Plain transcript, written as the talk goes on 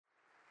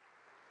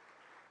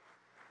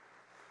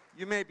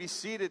You may be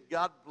seated.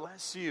 God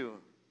bless you.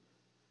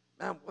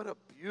 Man, what a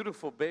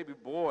beautiful baby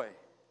boy.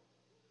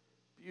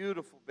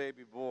 Beautiful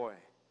baby boy.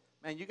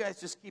 Man, you guys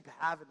just keep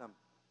having them.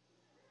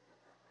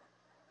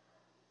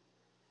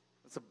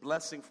 It's a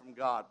blessing from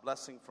God,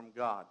 blessing from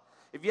God.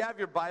 If you have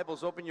your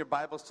Bibles, open your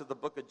Bibles to the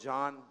book of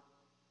John.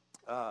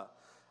 I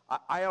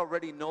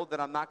already know that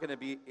I'm not going to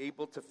be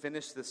able to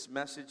finish this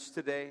message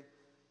today,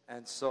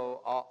 and so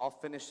I'll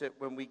finish it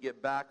when we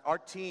get back. Our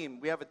team,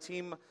 we have a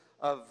team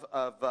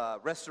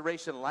of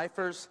Restoration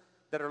Lifers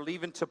that are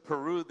leaving to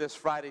Peru this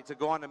Friday to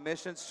go on a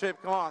missions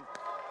trip. Come on.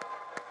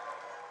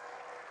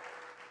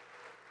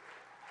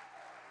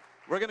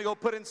 We're going to go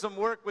put in some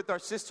work with our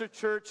sister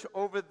church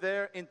over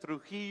there in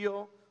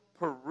Trujillo,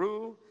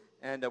 Peru,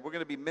 and we're going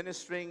to be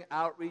ministering,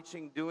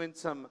 outreaching, doing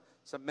some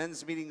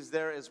men's meetings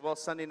there as well,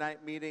 Sunday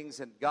night meetings,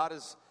 and God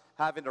is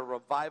having a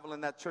revival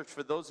in that church.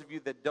 For those of you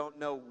that don't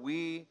know,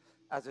 we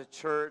as a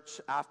church,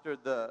 after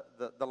the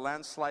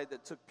landslide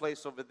that took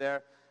place over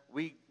there,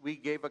 we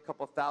gave a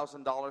couple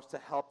 $1,000s to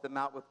help them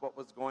out with what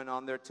was going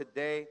on there.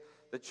 Today,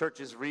 the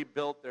church is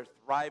rebuilt. They're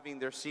thriving.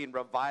 They're seeing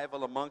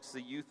revival amongst the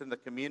youth in the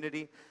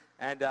community.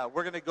 And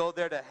we're going to go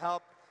there to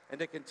help and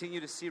to continue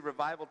to see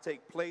revival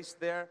take place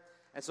there.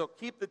 And so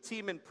keep the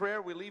team in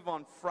prayer. We leave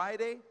on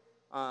Friday.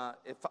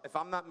 If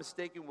I'm not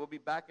mistaken, we'll be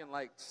back in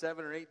like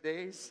 7 or 8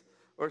 days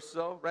or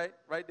so.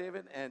 Right,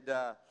 David? And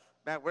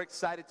man, we're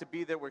excited to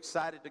be there. We're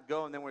excited to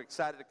go. And then we're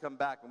excited to come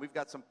back. And we've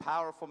got some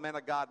powerful men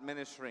of God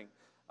ministering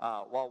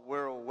while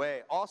we're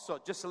away. Also,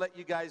 just to let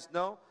you guys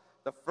know,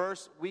 the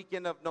first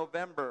weekend of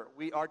November,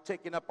 we are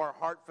taking up our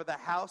Heart for the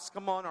House.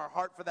 Come on, our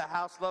Heart for the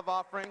House love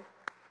offering.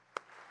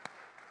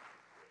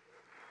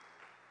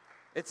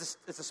 It's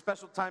a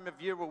special time of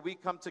year where we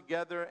come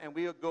together and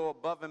we'll go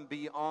above and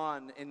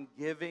beyond in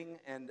giving.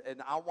 And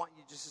I want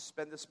you just to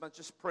spend this month,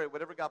 just pray.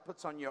 Whatever God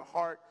puts on your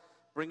heart,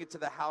 bring it to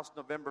the house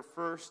November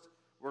 1st.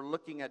 We're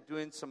looking at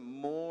doing some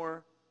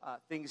more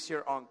things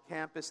here on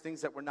campus, things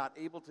that we're not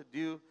able to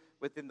do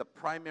within the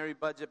primary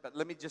budget. But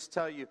let me just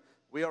tell you,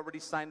 we already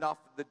signed off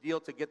the deal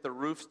to get the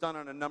roofs done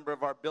on a number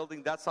of our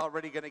buildings. That's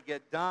already going to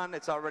get done.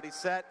 It's already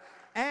set.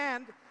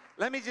 And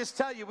let me just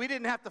tell you, we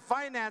didn't have to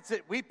finance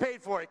it. We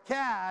paid for it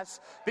cash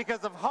because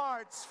of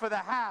Hearts for the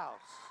House.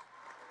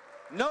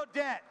 No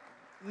debt.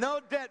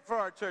 No debt for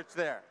our church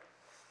there.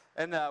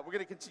 And we're going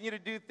to continue to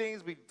do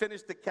things. We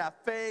finished the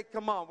cafe.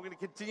 Come on, we're going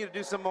to continue to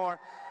do some more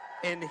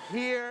in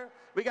here.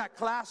 We got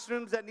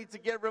classrooms that need to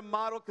get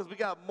remodeled because we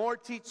got more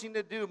teaching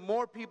to do,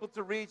 more people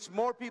to reach,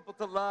 more people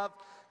to love.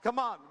 Come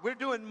on, we're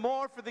doing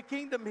more for the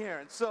kingdom here.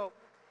 And so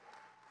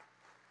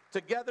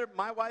together,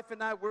 my wife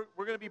and I, we're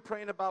going to be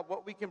praying about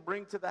what we can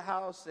bring to the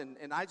house.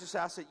 And I just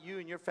ask that you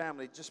and your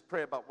family just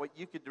pray about what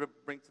you could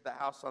bring to the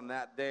house on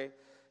that day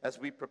as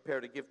we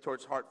prepare to give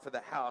towards Heart for the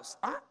House.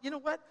 You know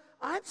what?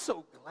 I'm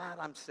so glad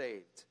I'm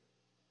saved.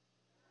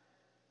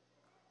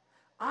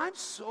 I'm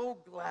so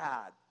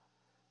glad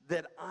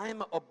that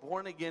I'm a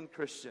born-again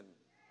Christian.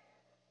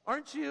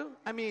 Aren't you?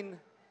 I mean,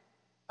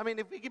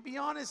 if we could be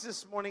honest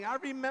this morning, I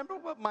remember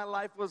what my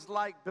life was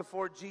like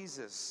before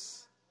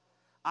Jesus.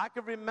 I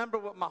can remember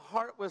what my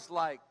heart was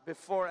like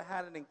before I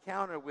had an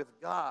encounter with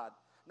God.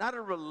 Not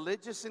a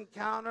religious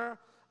encounter,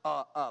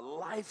 a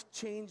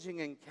life-changing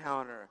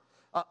encounter.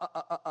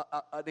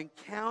 An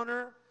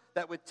encounter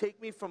that would take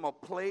me from a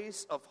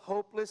place of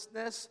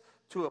hopelessness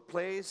to a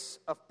place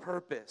of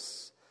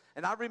purpose.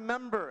 And I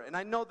remember, and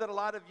I know that a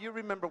lot of you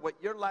remember what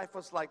your life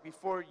was like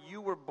before you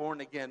were born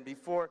again,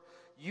 before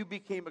you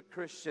became a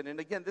Christian.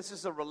 And again, this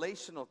is a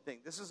relational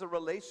thing. This is a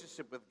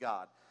relationship with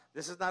God.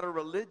 This is not a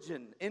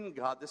religion in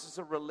God. This is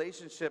a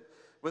relationship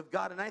with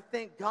God. And I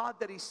thank God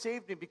that He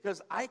saved me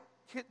because I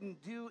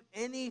couldn't do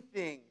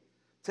anything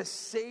to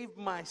save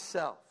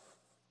myself.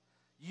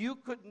 You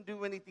couldn't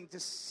do anything to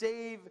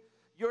save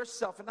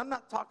yourself. And I'm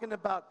not talking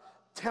about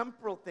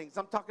temporal things.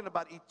 I'm talking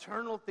about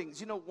eternal things.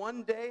 You know,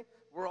 one day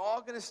we're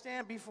all going to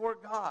stand before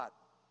God.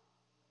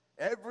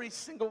 Every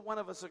single one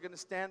of us are going to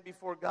stand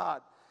before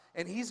God.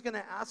 And He's going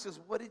to ask us,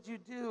 what did you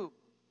do?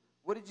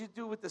 What did you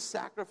do with the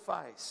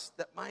sacrifice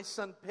that my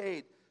son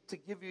paid to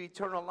give you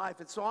eternal life?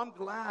 And so I'm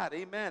glad,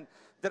 amen,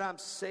 that I'm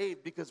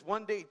saved because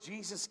one day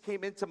Jesus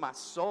came into my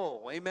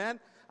soul, amen.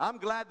 I'm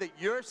glad that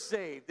you're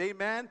saved,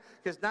 amen,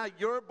 because now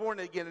you're born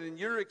again and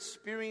you're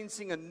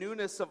experiencing a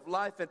newness of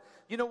life. And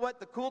you know what?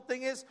 The cool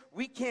thing is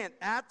we can't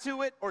add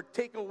to it or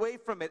take away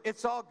from it.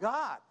 It's all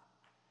God,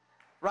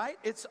 right?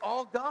 It's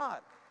all God.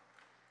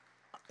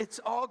 It's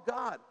all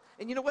God.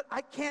 And you know what?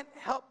 I can't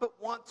help but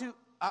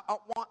I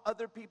want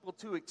other people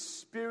to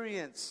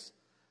experience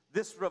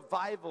this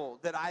revival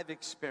that I've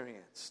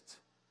experienced.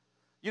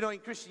 You know, in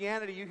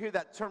Christianity, you hear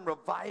that term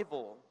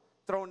revival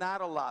thrown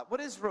out a lot. What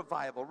is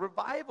revival?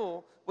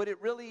 Revival, what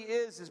it really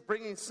is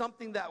bringing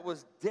something that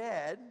was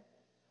dead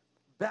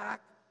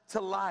back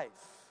to life.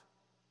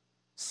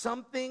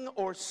 Something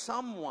or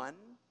someone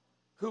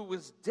who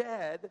was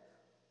dead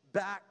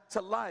back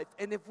to life.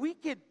 And if we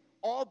could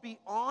all be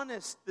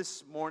honest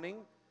this morning,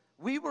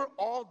 we were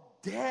all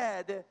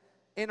dead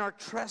in our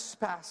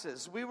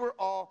trespasses. We were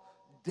all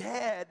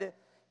dead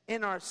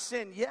in our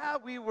sin. Yeah,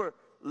 we were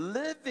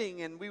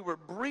living and we were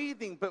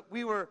breathing, but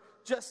we were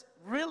just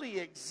really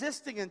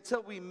existing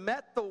until we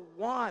met the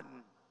one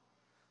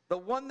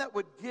that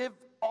would give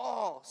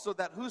all, so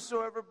that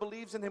whosoever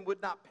believes in him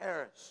would not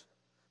perish,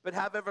 but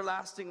have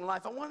everlasting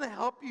life. I want to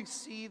help you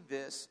see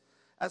this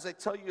as I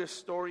tell you a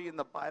story in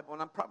the Bible.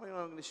 And I'm probably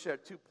only going to share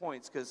 2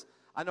 points, because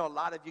I know a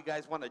lot of you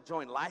guys want to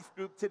join Life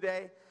Group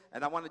today.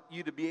 And I want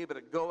you to be able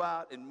to go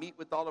out and meet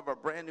with all of our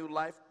brand new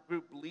Life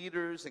Group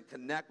leaders and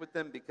connect with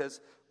them,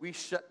 because we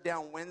shut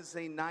down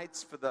Wednesday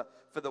nights for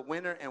the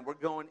winter, and we're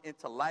going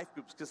into life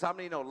groups. Because how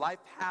many know life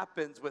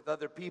happens with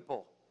other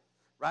people,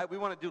 right? We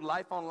want to do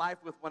life on life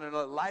with one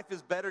another. Life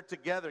is better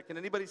together. Can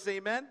anybody say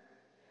amen?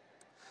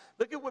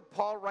 Look at what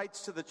Paul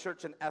writes to the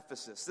church in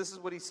Ephesus. This is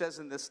what he says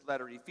in this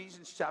letter,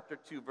 Ephesians chapter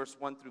 2, verse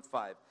 1 through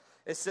 5.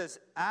 It says,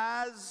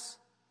 as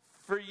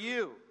for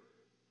you,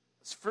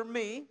 as for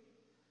me,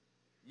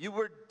 you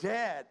were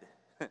dead,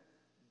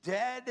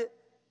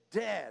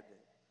 dead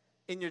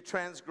in your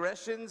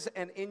transgressions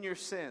and in your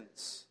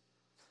sins,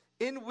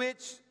 in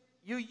which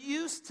you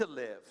used to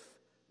live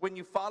when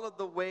you followed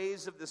the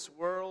ways of this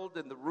world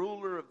and the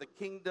ruler of the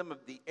kingdom of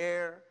the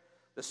air,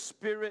 the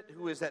spirit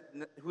who is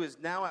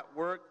now at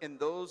work in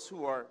those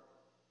who are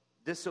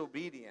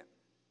disobedient.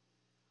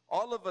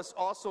 All of us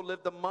also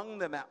lived among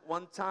them at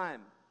one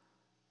time,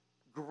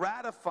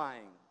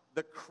 gratifying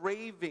the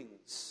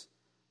cravings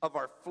of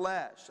our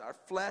flesh. Our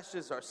flesh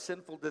is our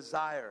sinful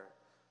desire,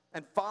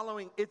 and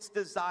following its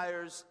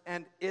desires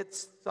and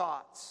its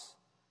thoughts.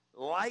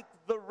 Like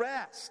the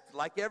rest,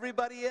 like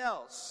everybody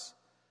else,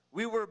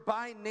 we were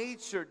by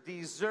nature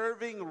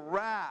deserving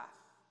wrath.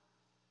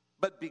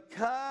 But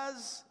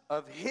because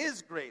of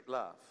his great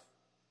love,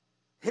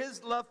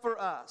 his love for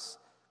us,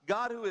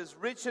 God, who is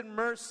rich in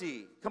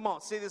mercy, come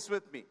on, say this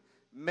with me,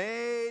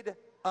 made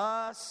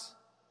us,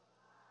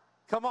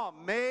 come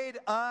on, made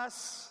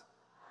us,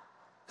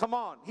 come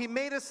on, he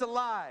made us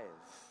alive.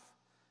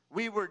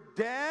 We were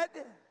dead,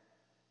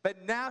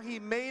 but now he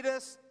made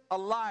us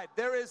alive.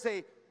 There is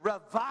a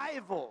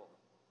revival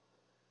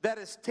that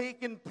has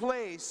taken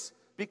place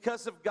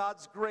because of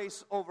God's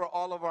grace over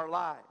all of our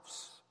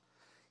lives.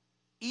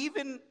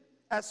 Even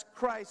as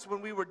Christ, when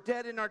we were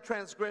dead in our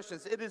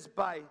transgressions, it is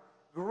by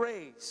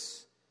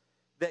grace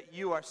that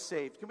you are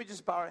saved. Can we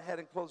just bow our head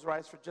and close our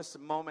eyes for just a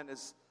moment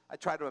as I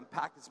try to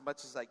unpack as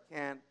much as I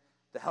can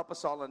to help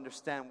us all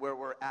understand where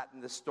we're at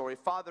in this story.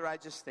 Father, I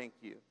just thank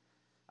you.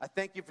 I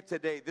thank you for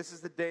today. This is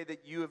the day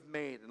that you have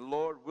made, and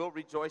Lord, we'll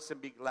rejoice and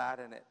be glad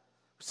in it.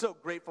 We're so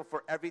grateful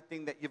for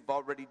everything that you've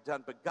already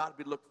done, but God,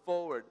 we look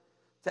forward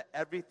to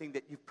everything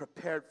that you've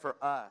prepared for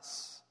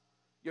us,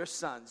 your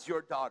sons,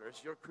 your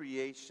daughters, your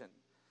creation.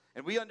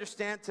 And we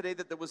understand today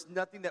that there was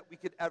nothing that we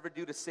could ever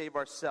do to save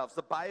ourselves.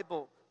 The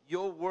Bible,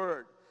 your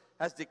word,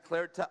 has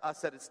declared to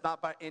us that it's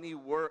not by any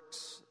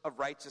works of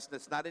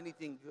righteousness, not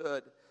anything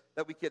good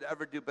that we could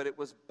ever do, but it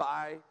was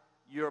by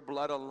your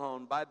blood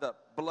alone, by the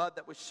blood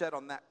that was shed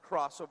on that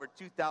cross over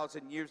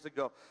 2,000 years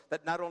ago,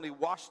 that not only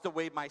washed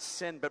away my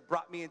sin, but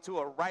brought me into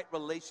a right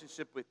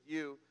relationship with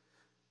you.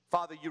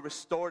 Father, you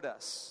restored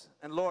us.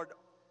 And Lord,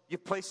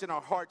 you've placed in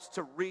our hearts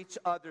to reach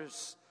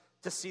others,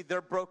 to see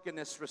their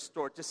brokenness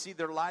restored, to see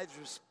their lives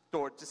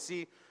restored, to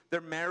see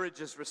their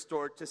marriages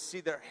restored, to see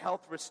their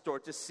health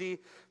restored, to see,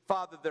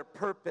 Father, their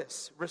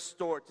purpose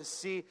restored, to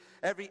see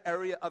every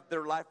area of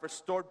their life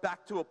restored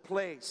back to a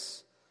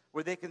place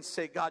where they can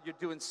say, God, you're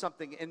doing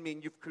something in me,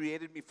 and you've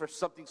created me for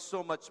something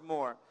so much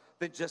more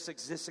than just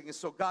existing. And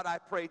so, God, I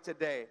pray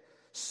today,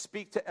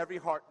 speak to every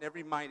heart and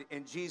every mind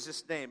in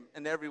Jesus' name.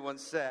 And everyone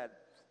said,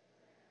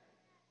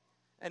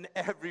 and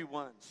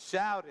everyone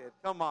shouted,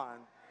 come on.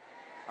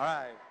 All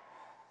right.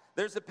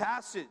 There's a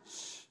passage.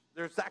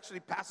 There's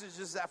actually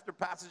passages after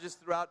passages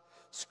throughout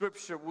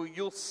Scripture where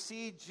you'll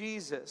see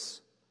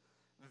Jesus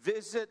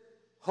visit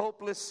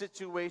hopeless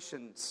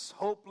situations,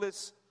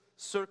 hopeless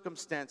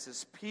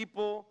circumstances,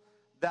 people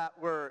that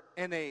were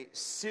in a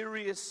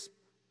serious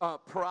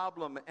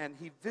problem, and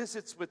he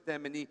visits with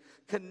them and he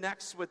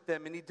connects with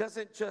them, and he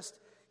doesn't just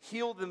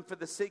heal them for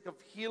the sake of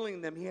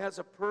healing them. He has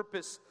a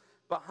purpose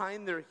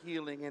behind their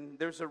healing, and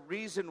there's a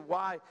reason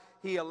why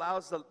he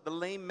allows the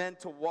lame men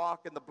to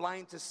walk and the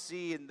blind to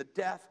see and the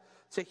deaf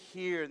to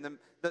hear, and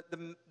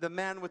the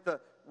man with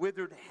the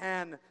withered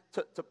hand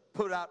to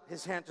put out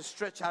his hand, to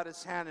stretch out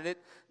his hand and it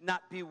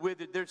not be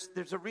withered.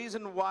 There's a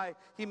reason why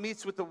he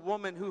meets with a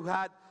woman who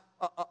had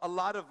a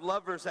lot of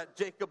lovers at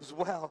Jacob's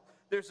well.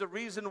 There's a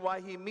reason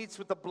why he meets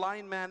with a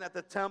blind man at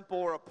the temple,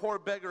 or a poor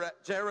beggar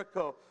at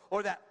Jericho,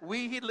 or that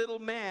wee little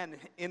man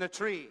in a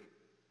tree.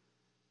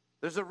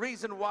 There's a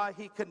reason why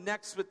he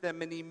connects with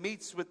them and he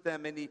meets with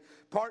them and he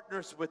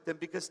partners with them,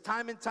 because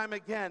time and time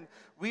again,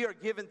 we are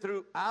given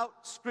throughout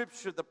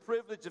Scripture the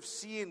privilege of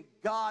seeing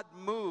God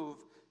move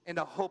in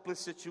a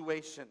hopeless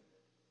situation.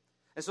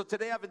 And so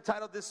today I've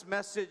entitled this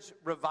message,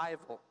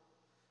 Revival.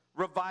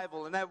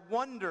 Revival. And I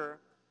wonder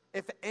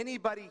if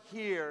anybody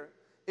here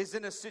is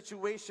in a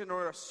situation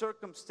or a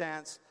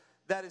circumstance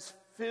that is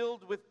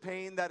filled with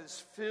pain, that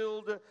is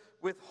filled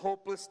with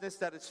hopelessness,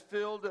 that is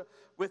filled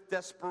with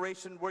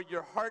desperation, where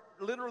your heart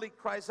literally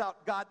cries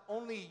out, God,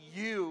 only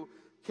you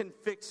can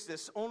fix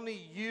this.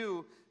 Only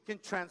you can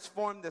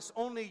transform this.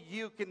 Only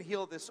you can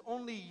heal this.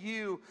 Only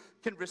you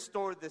can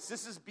restore this.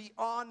 This is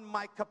beyond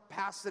my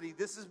capacity.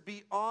 This is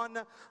beyond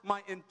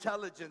my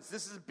intelligence.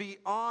 This is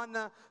beyond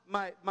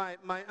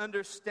my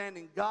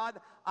understanding.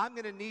 God, I'm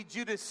going to need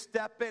you to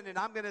step in, and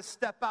I'm going to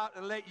step out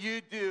and let you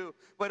do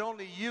what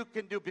only you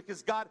can do,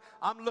 because God,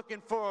 I'm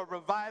looking for a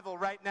revival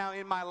right now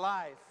in my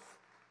life.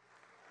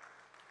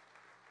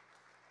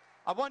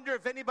 I wonder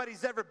if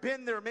anybody's ever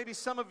been there. Maybe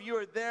some of you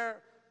are there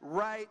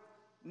right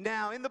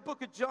now. In the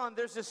book of John,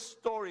 there's this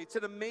story. It's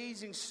an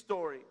amazing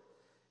story.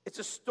 It's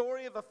a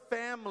story of a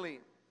family.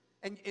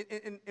 And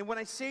when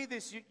I say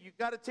this, you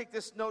got to take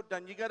this note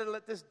down. You got to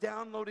let this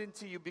download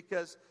into you,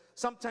 because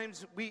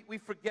sometimes we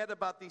forget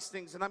about these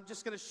things. And I'm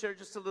just going to share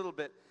just a little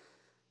bit.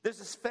 There's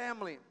this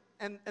family.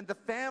 And the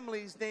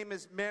family's name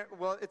is,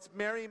 it's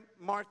Mary,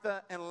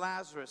 Martha, and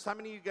Lazarus. How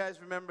many of you guys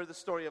remember the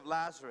story of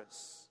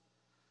Lazarus?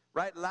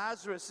 Right?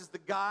 Lazarus is the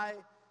guy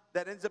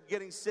that ends up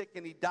getting sick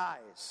and he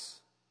dies.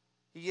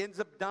 He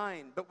ends up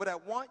dying. But what I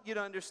want you to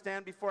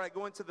understand before I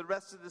go into the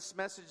rest of this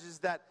message is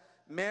that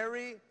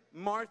Mary,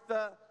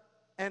 Martha,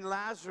 and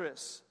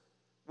Lazarus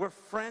were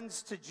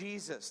friends to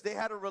Jesus. They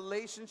had a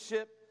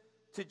relationship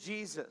to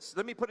Jesus.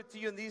 Let me put it to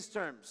you in these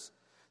terms.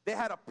 They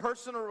had a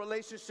personal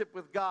relationship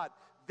with God.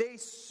 They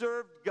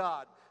served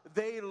God.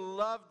 They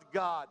loved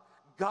God.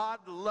 God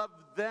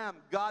loved them.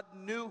 God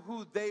knew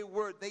who they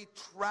were. They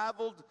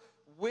traveled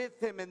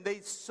with him, and they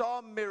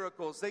saw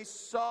miracles. They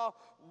saw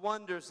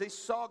wonders. They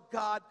saw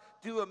God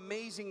do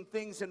amazing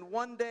things. And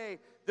one day,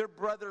 their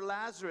brother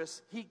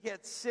Lazarus, he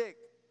gets sick.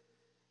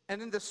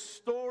 And in the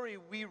story,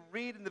 we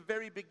read in the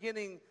very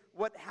beginning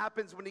what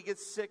happens when he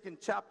gets sick. In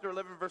chapter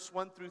 11, verse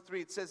 1 through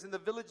 3, it says, in the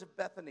village of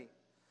Bethany,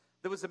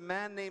 there was a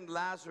man named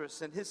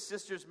Lazarus, and his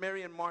sisters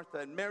Mary and Martha.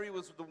 And Mary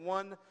was the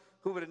one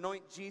who would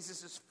anoint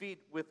Jesus' feet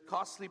with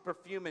costly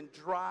perfume and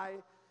dry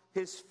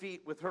his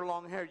feet with her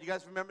long hair. You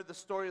guys remember the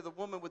story of the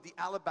woman with the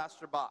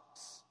alabaster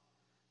box?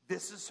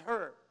 This is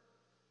her.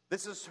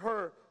 This is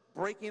her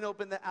breaking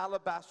open the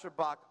alabaster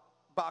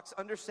box,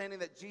 understanding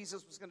that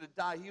Jesus was going to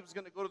die. He was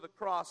going to go to the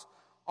cross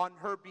on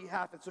her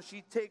behalf. And so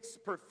she takes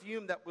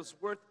perfume that was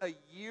worth a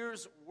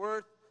year's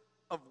worth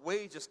of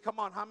wages. Come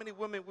on, how many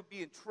women would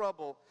be in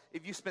trouble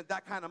if you spent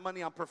that kind of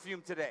money on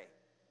perfume today?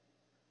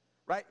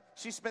 Right?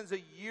 She spends a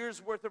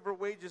year's worth of her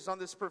wages on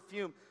this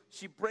perfume.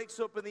 She breaks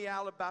open the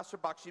alabaster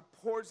box. She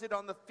pours it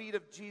on the feet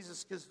of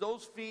Jesus, because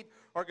those feet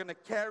are going to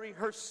carry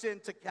her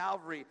sin to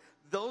Calvary.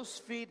 Those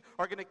feet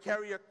are going to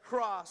carry a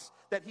cross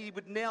that he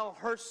would nail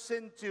her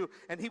sin to,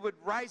 and he would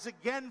rise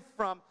again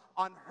from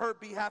on her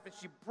behalf. And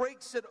she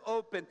breaks it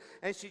open,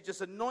 and she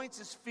just anoints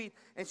his feet,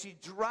 and she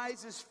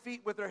dries his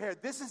feet with her hair.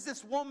 This is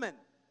this woman.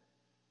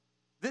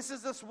 This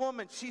is this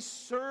woman. She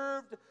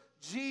served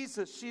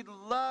Jesus. She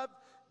loved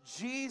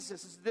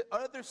Jesus. The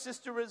other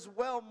sister as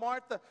well,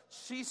 Martha,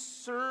 she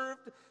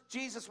served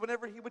Jesus.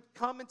 Whenever he would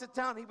come into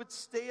town, he would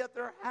stay at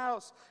their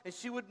house, and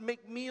she would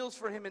make meals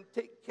for him and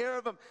take care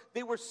of him.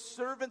 They were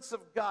servants of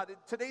God. In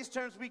today's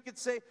terms, we could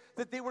say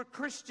that they were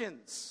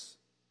Christians.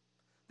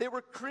 They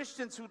were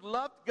Christians who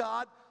loved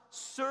God,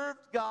 served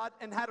God,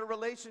 and had a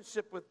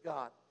relationship with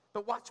God.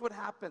 But watch what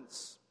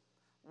happens.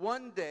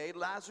 One day,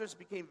 Lazarus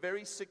became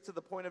very sick to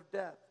the point of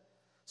death.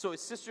 So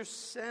his sister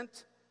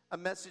sent a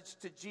message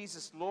to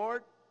Jesus.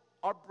 Lord,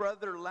 our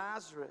brother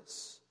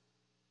Lazarus,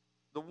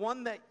 the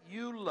one that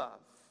you love,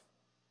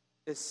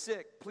 is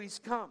sick. Please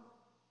come.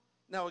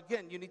 Now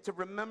again, you need to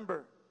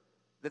remember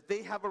that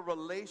they have a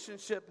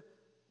relationship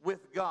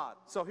with God.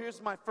 So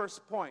here's my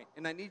first point,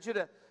 and I need you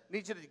to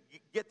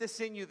get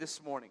this in you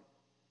this morning.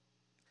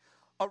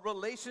 A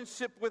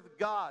relationship with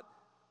God.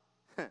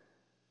 Come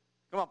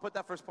on, put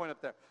that first point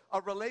up there. A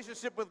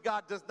relationship with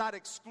God does not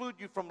exclude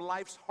you from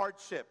life's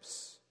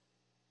hardships.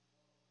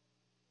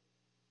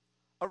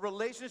 A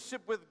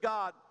relationship with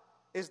God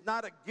is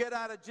not a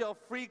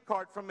get-out-of-jail-free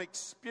card from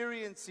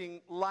experiencing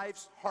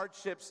life's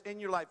hardships in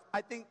your life. I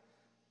think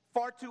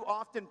far too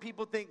often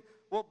people think,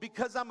 well,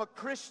 because I'm a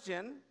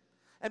Christian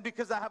and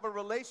because I have a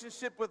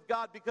relationship with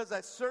God, because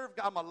I serve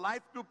God, I'm a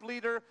life group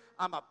leader,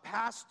 I'm a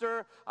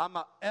pastor, I'm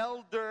an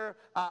elder,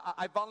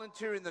 I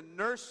volunteer in the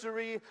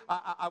nursery,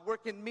 I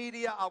work in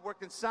media, I work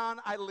in sound,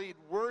 I lead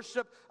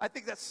worship. I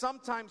think that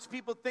sometimes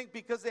people think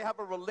because they have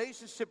a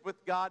relationship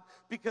with God,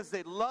 because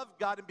they love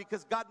God, and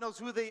because God knows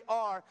who they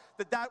are,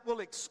 that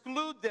will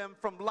exclude them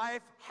from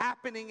life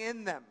happening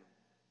in them.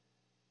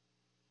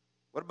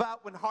 What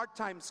about when hard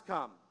times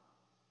come?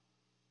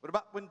 What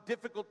about when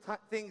difficult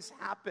things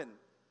happen?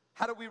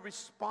 How do we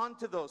respond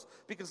to those?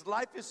 Because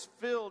life is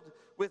filled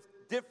with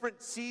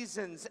different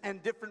seasons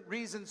and different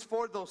reasons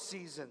for those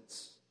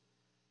seasons.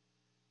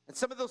 And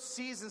some of those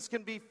seasons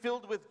can be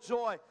filled with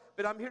joy.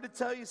 But I'm here to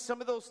tell you, some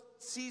of those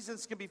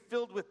seasons can be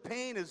filled with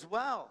pain as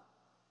well.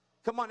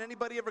 Come on,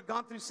 anybody ever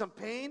gone through some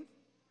pain?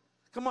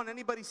 Come on,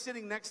 anybody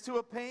sitting next to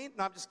a pain?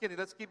 No, I'm just kidding.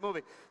 Let's keep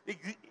moving.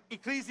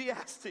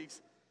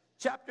 Ecclesiastes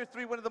chapter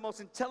 3, one of the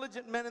most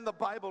intelligent men in the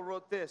Bible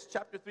wrote this.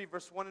 Chapter 3,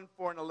 verse 1 and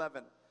 4 and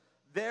 11.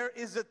 There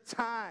is a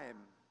time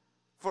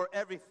for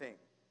everything.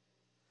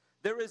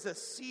 There is a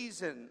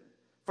season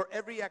for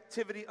every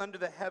activity under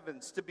the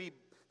heavens.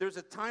 There's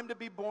a time to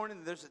be born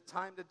and there's a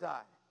time to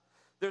die.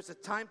 There's a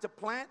time to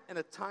plant and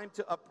a time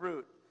to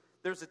uproot.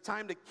 There's a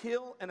time to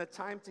kill and a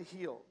time to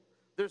heal.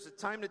 There's a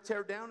time to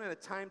tear down and a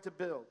time to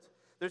build.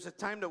 There's a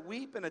time to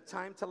weep and a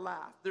time to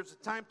laugh. There's a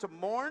time to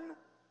mourn,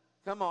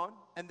 come on,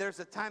 and there's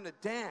a time to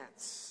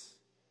dance.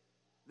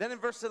 Then in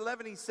verse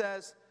 11 he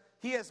says,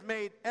 he has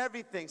made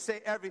everything, say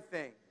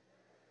everything.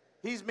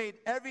 He's made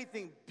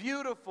everything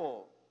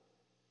beautiful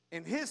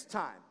in his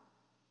time.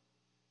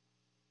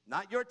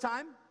 Not your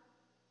time,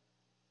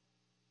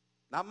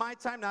 not my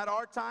time, not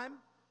our time,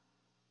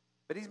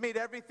 but he's made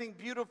everything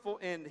beautiful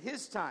in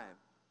his time.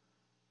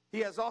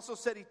 He has also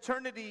set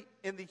eternity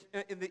in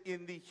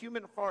the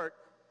human heart,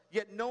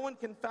 yet no one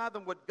can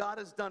fathom what God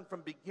has done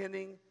from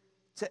beginning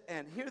to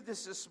end. Hear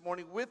this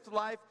morning. With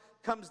life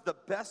comes the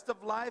best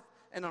of life,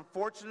 and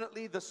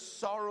unfortunately the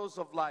sorrows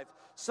of life,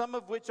 some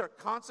of which are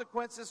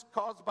consequences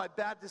caused by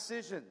bad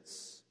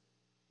decisions,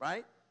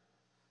 right?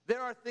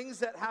 There are things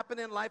that happen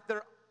in life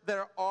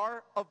that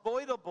are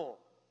avoidable,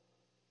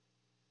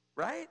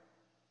 right?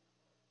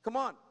 Come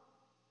on.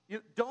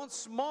 You don't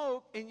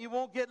smoke and you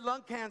won't get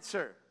lung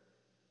cancer.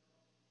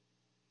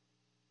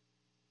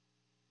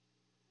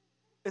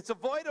 It's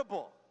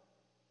avoidable,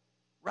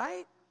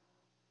 right?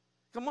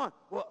 Come on.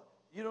 Well,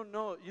 you don't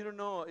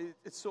know.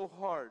 It's so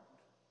hard.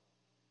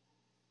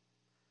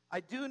 I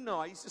do know.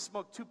 I used to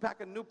smoke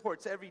 2-pack of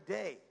Newports every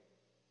day.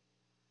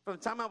 From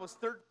the time I was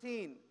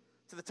 13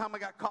 to the time I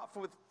got caught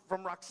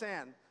from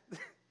Roxanne.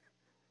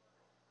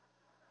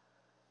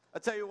 I'll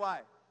tell you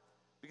why.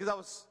 Because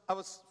I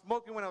was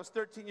smoking when I was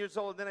 13 years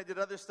old, and then I did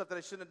other stuff that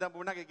I shouldn't have done, but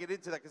we're not going to get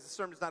into that because the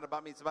sermon's not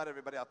about me, it's about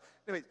everybody else.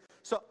 Anyways,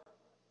 so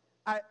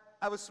I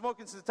was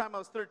smoking since the time I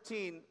was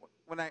 13.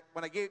 When I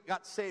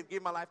got saved,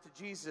 gave my life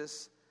to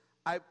Jesus,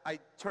 I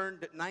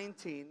turned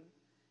 19,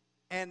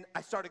 and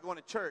I started going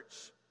to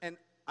church. And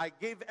I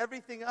gave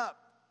everything up.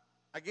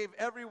 I gave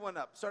everyone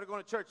up. Started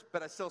going to church,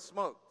 but I still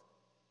smoked.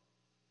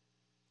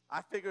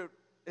 I figured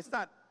it's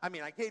not, I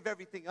gave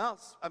everything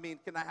else.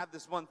 Can I have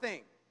this one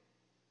thing?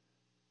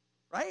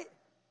 Right?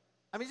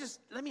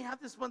 Just let me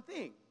have this one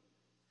thing.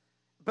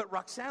 But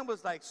Roxanne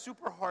was like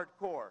super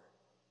hardcore.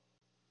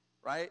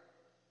 Right?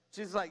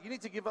 She's like, you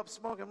need to give up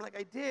smoking. I'm like,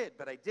 I did,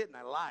 but I didn't.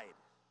 I lied.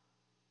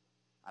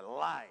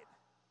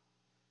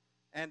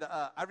 And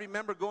I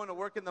remember going to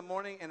work in the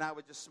morning, and I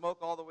would just smoke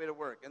all the way to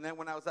work. And then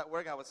when I was at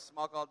work, I would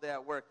smoke all day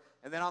at work.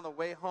 And then on the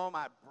way home,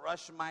 I'd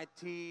brush my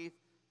teeth,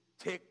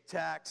 Tic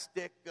Tac,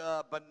 Stick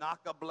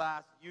Banaka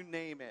Blast, you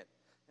name it.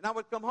 And I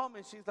would come home,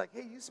 and she's like,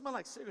 hey, you smell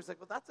like cigarettes. Like,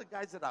 well, that's the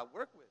guys that I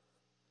work with.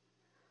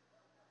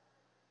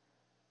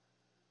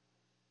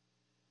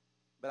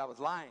 But I was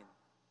lying.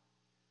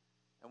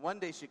 And one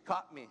day she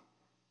caught me.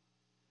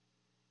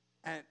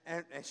 And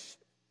she,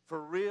 for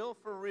real,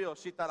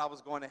 she thought I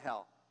was going to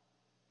hell.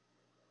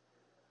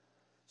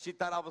 She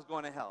thought I was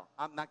going to hell.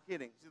 I'm not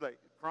kidding. She's like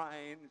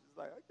crying. She's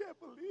like, I can't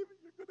believe it.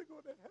 You're going to go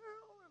to hell.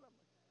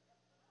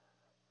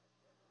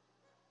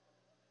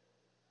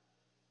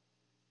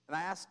 And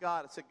I asked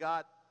God, I said,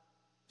 God,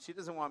 she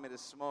doesn't want me to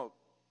smoke.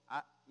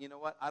 You know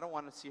what? I don't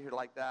want to see her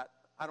like that.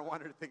 I don't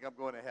want her to think I'm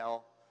going to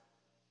hell.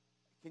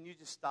 Can you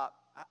just stop?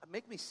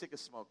 Make me sick of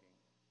smoking.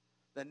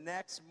 The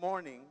next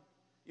morning,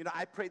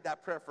 I prayed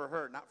that prayer for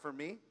her, not for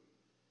me.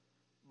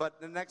 But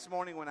the next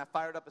morning when I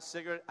fired up a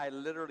cigarette, I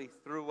literally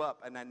threw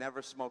up and I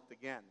never smoked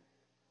again.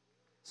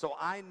 So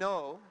I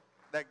know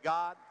that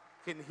God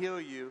can heal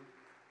you.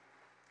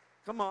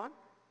 Come on.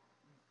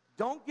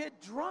 Don't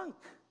get drunk.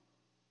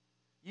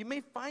 You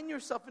may find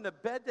yourself in a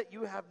bed that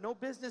you have no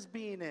business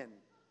being in.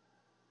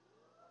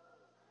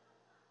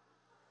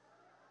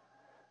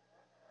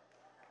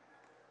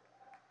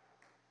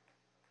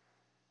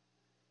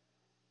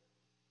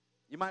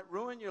 You might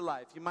ruin your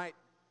life. You might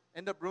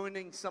end up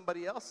ruining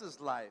somebody else's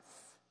life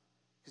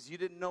because you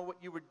didn't know what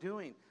you were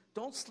doing.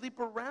 Don't sleep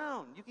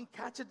around. You can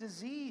catch a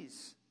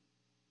disease.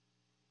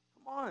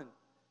 Come on.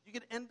 You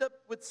could end up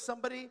with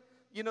somebody,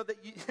 that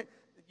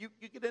you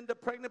could end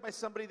up pregnant by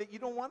somebody that you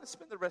don't want to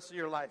spend the rest of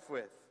your life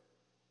with.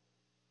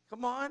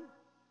 Come on.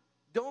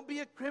 Don't be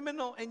a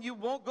criminal and you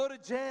won't go to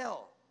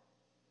jail.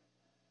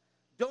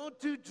 Don't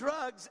do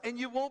drugs and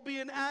you won't be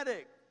an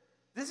addict.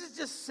 This is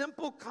just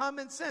simple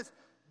common sense.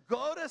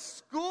 Go to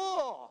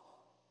school.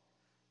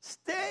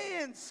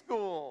 Stay in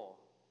school.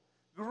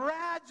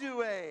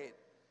 Graduate.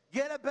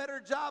 Get a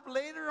better job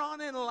later on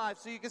in life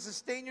so you can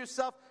sustain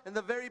yourself and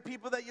the very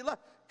people that you love.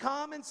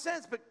 Common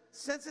sense, but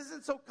sense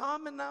isn't so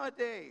common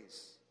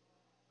nowadays.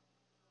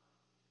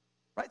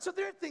 Right? So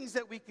there are things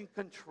that we can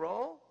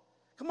control.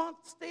 Come on,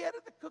 stay out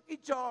of the cookie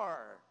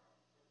jar.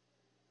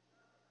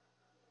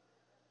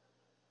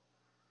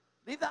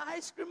 Leave the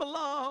ice cream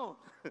alone.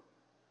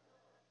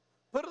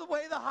 Put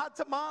away the hot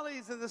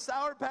tamales and the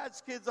Sour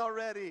Patch Kids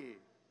already.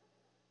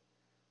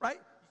 Right?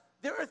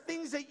 There are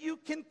things that you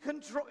can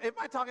control. Am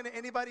I talking to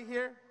anybody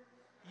here?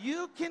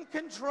 You can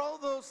control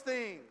those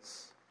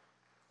things.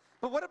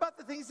 But what about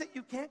the things that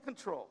you can't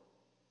control?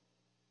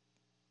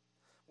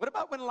 What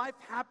about when life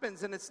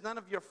happens and it's none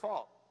of your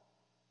fault?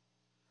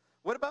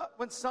 What about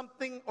when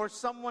something or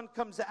someone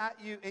comes at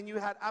you and you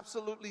had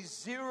absolutely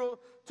zero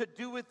to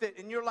do with it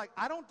and you're like,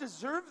 I don't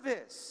deserve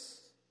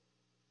this?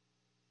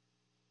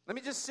 Let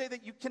me just say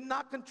that you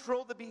cannot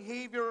control the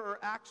behavior or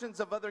actions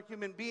of other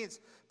human beings,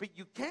 but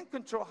you can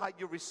control how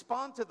you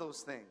respond to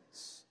those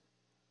things.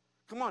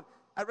 Come on,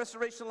 at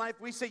Restoration Life,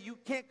 we say you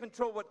can't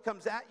control what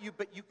comes at you,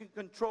 but you can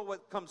control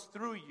what comes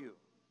through you.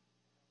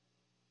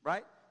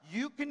 Right?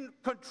 You can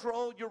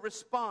control your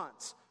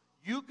response.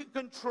 You can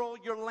control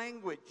your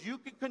language. You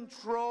can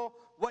control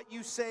what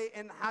you say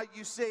and how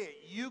you say it.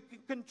 You can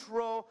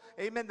control,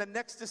 amen, the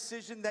next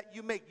decision that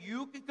you make.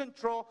 You can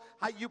control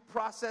how you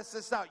process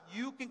this out.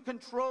 You can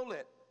control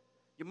it.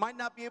 You might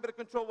not be able to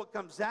control what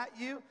comes at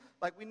you.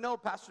 Like we know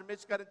Pastor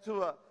Mitch got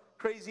into a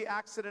crazy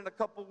accident a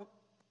couple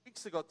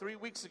weeks ago, 3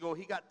 weeks ago.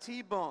 He got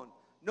T-boned.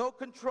 No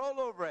control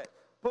over it.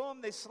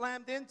 Boom, they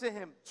slammed into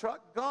him.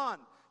 Truck gone.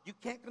 You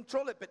can't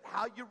control it, but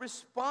how you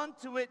respond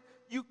to it,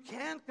 you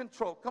can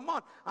control. Come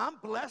on, I'm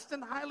blessed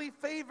and highly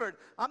favored.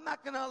 I'm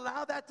not going to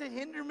allow that to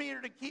hinder me or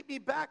to keep me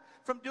back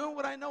from doing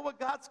what I know what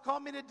God's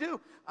called me to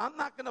do. I'm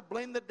not going to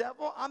blame the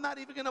devil. I'm not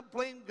even going to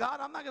blame God.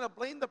 I'm not going to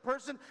blame the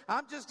person.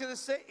 I'm just going to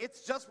say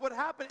it's just what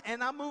happened,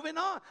 and I'm moving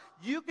on.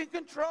 You can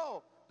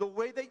control the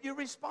way that you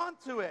respond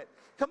to it.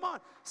 Come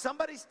on,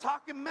 somebody's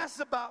talking mess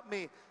about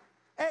me.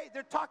 Hey,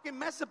 they're talking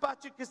mess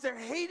about you because they're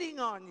hating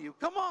on you.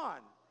 Come on.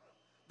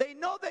 They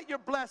know that you're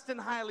blessed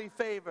and highly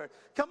favored.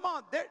 Come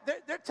on,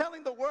 they're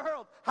telling the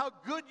world how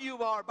good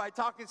you are by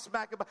talking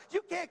smack about.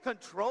 You can't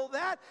control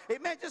that.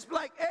 Amen. Just be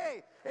like,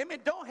 hey, amen,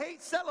 don't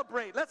hate,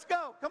 celebrate. Let's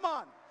go. Come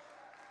on.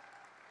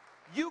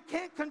 You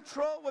can't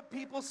control what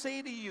people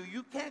say to you.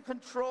 You can't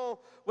control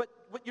what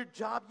your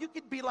job. You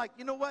could be like,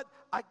 you know what?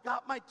 I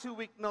got my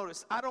 2-week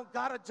notice. I don't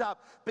got a job.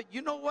 But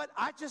you know what?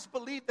 I just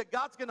believe that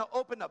God's going to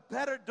open a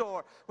better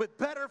door with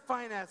better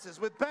finances,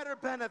 with better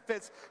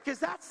benefits, because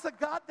that's the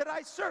God that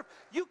I serve.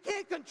 You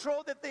can't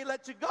control that they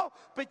let you go,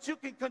 but you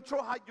can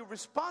control how you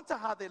respond to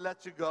how they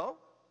let you go.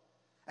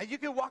 And you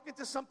can walk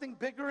into something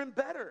bigger and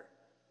better.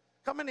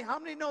 How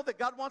many know that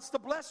God wants to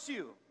bless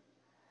you?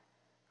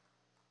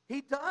 He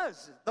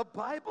does. The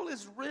Bible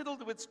is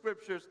riddled with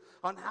scriptures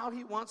on how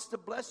he wants to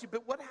bless you.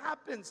 But what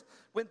happens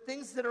when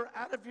things that are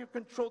out of your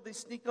control, they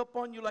sneak up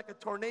on you like a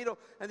tornado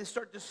and they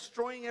start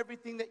destroying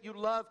everything that you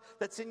love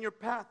that's in your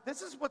path?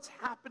 This is what's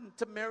happened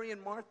to Mary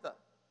and Martha.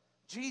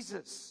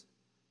 Jesus.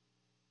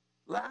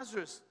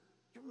 Lazarus.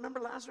 You remember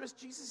Lazarus?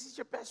 Jesus, he's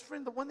your best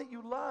friend, the one that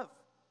you love.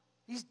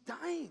 He's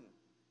dying.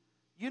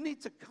 You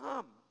need to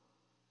come.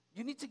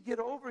 You need to get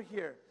over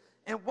here.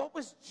 And what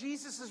was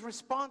Jesus'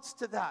 response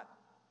to that?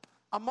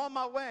 I'm on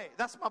my way.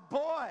 That's my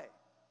boy.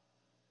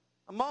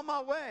 I'm on my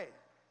way.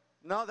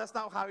 No, that's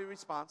not how he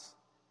responds.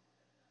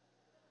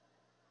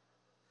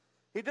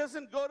 He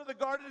doesn't go to the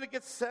Garden of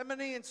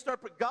Gethsemane and start,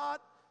 but God,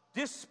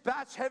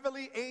 dispatch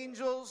heavenly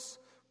angels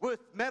with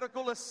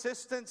medical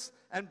assistance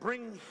and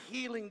bring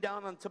healing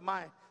down unto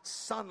my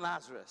son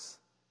Lazarus.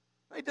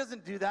 No, he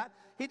doesn't do that.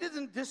 He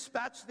doesn't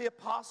dispatch the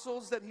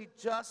apostles that he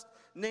just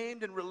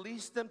named and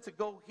released them to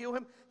go heal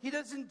him. He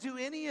doesn't do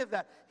any of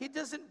that. He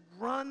doesn't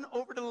run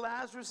over to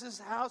Lazarus'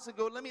 house and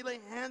go, let me lay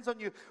hands on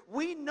you.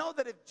 We know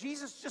that if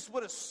Jesus just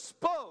would have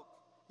spoke,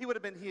 he would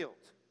have been healed.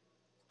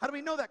 How do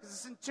we know that? Because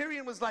the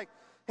centurion was like,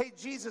 hey,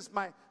 Jesus,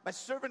 my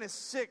servant is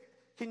sick.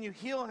 Can you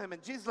heal him?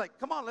 And Jesus is like,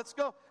 come on, let's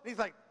go. And he's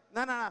like,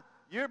 no,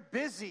 you're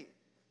busy.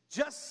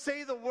 Just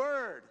say the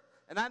word,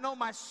 and I know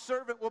my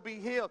servant will be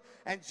healed.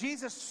 And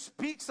Jesus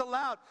speaks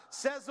aloud,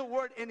 says the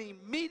word, and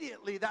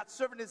immediately that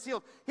servant is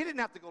healed. He didn't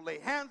have to go lay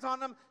hands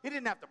on him. He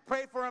didn't have to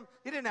pray for him.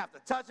 He didn't have to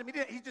touch him.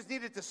 He just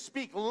needed to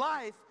speak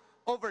life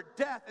over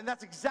death, and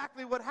that's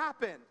exactly what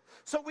happened.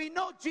 So we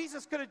know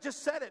Jesus could have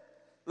just said it.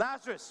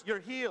 Lazarus, you're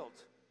healed.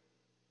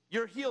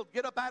 You're healed.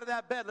 Get up out of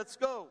that bed. Let's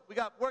go. We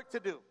got work to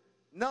do.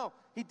 No,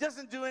 he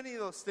doesn't do any of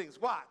those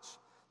things. Watch.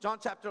 John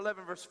chapter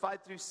 11, verse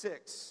 5 through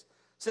 6.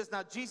 Says,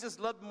 now Jesus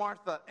loved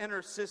Martha and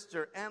her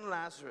sister and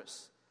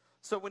Lazarus.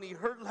 So when he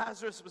heard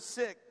Lazarus was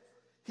sick,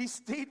 he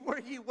stayed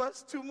where he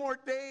was 2 more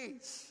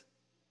days.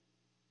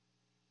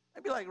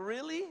 I'd be like,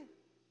 really?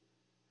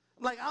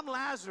 I'm like, I'm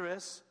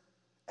Lazarus.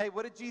 Hey,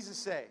 what did Jesus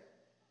say?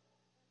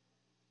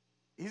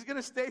 He's going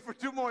to stay for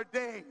 2 more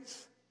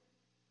days.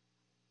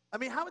 I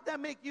mean, how would that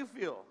make you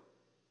feel?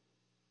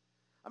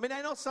 I mean,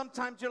 I know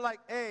sometimes you're like,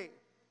 hey,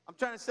 I'm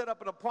trying to set up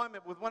an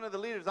appointment with one of the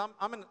leaders.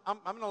 I'm in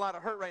a lot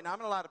of hurt right now. I'm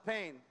in a lot of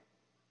pain.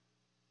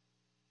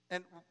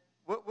 And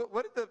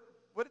what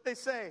did they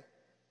say?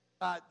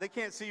 They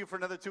can't see you for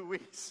another 2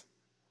 weeks.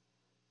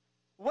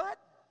 What?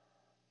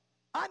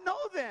 I know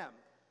them.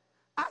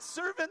 I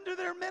serve under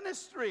their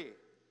ministry.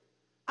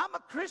 I'm a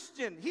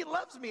Christian. He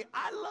loves me.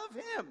 I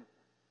love him.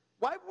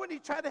 Why wouldn't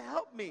he try to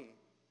help me?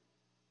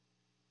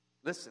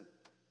 Listen,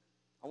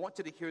 I want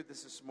you to hear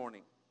this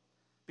morning,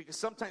 because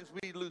sometimes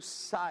we lose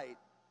sight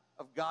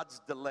of God's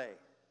delay.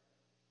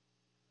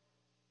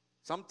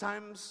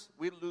 Sometimes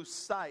we lose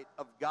sight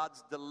of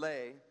God's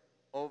delay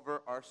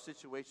over our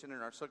situation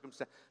and our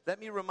circumstance. Let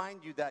me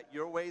remind you that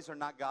your ways are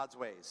not God's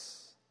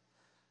ways.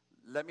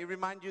 Let me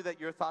remind you that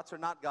your thoughts are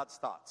not God's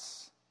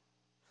thoughts.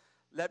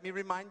 Let me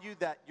remind you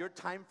that your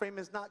time frame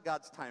is not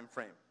God's time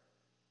frame.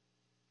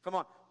 Come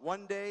on.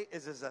 One day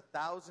is as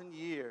 1,000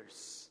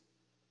 years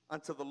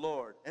unto the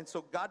Lord. And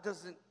so God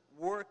doesn't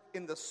work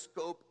in the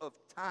scope of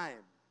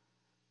time,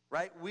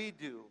 right? We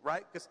do,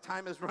 right? Because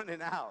time is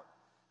running out,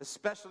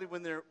 especially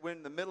when we're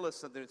in the middle of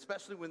something,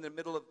 especially when they're in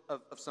the middle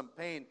of some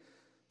pain.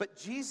 But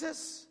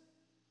Jesus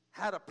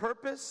had a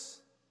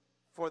purpose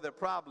for their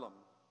problem.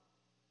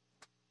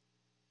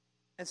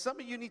 And some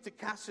of you need to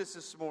catch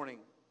this morning.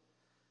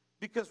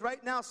 Because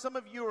right now, some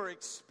of you are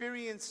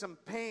experiencing some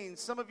pain.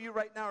 Some of you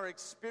right now are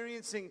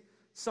experiencing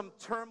some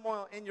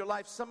turmoil in your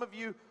life. Some of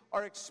you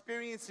are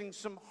experiencing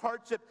some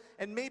hardship.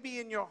 And maybe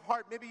in your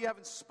heart, maybe you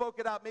haven't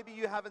spoken out. Maybe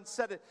you haven't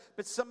said it.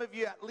 But some of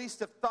you at least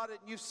have thought it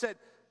and you've said,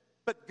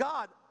 but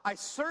God, I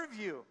serve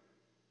you.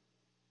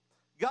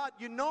 God,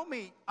 you know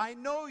me. I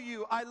know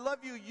you. I love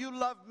you. You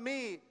love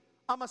me.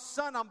 I'm a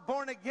son. I'm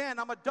born again.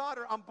 I'm a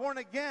daughter. I'm born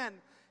again.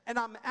 And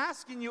I'm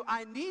asking you,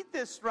 I need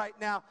this right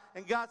now.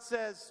 And God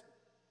says,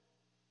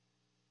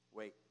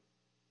 wait.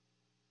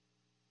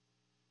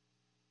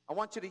 I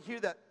want you to hear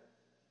that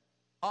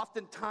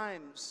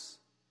oftentimes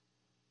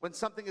when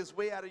something is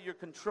way out of your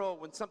control,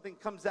 when something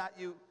comes at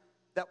you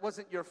that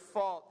wasn't your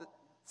fault, that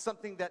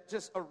something that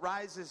just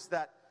arises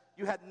that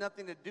you had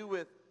nothing to do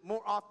with,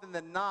 more often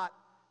than not,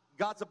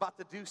 God's about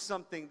to do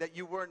something that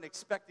you weren't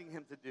expecting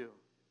him to do.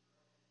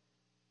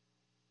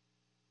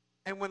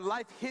 And when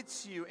life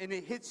hits you, and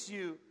it hits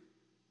you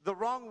the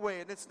wrong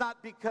way, and it's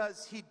not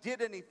because he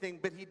did anything,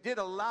 but he did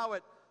allow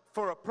it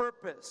for a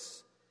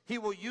purpose. He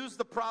will use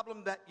the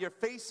problem that you're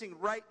facing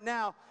right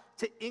now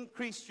to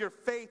increase your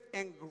faith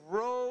and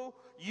grow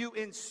you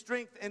in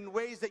strength in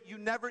ways that you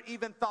never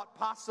even thought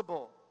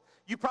possible.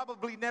 You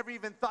probably never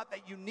even thought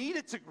that you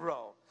needed to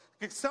grow.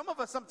 Because some of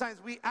us, sometimes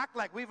we act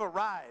like we've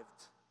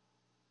arrived.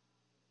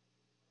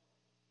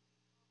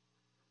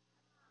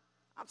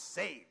 I'm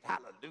saved,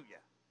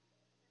 hallelujah.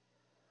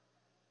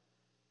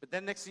 But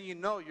then next thing you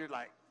know, you're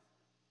like,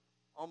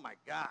 oh my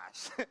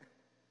gosh.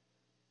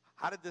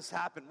 How did this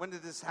happen? When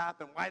did this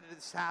happen? Why did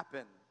this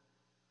happen?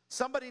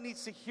 Somebody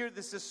needs to hear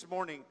this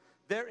morning.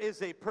 There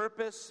is a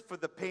purpose for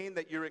the pain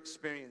that you're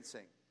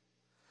experiencing.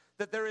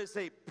 That there is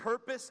a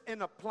purpose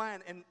and a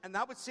plan. And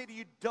I would say to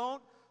you,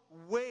 don't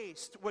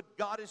waste what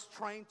God is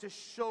trying to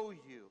show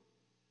you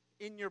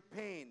in your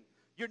pain.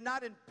 You're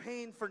not in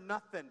pain for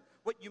nothing.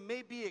 What you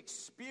may be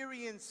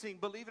experiencing,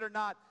 believe it or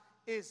not,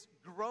 is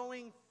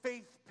growing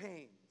faith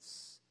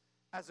pains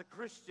as a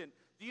Christian.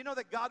 Do you know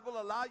that God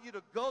will allow you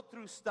to go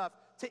through stuff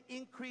to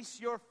increase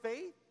your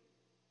faith?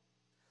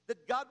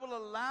 That God will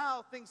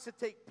allow things to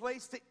take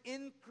place to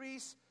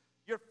increase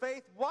your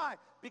faith. Why?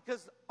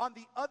 Because on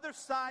the other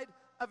side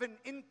of an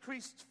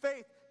increased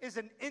faith is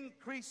an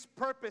increased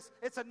purpose.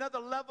 It's another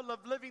level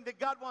of living that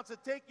God wants to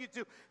take you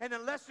to. And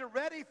unless you're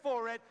ready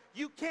for it,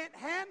 you can't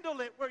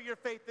handle it where your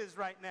faith is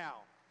right now.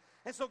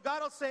 And so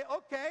God will say,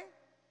 okay,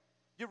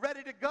 you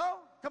ready to go?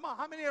 Come on,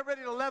 how many are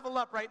ready to level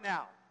up right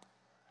now?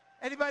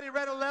 Anybody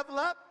ready to level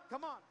up?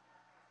 Come on.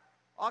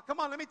 Oh, come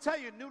on, let me tell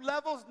you, new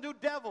levels, new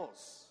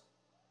devils.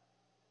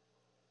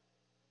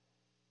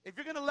 If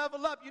you're going to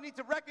level up, you need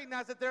to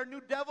recognize that there are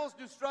new devils,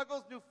 new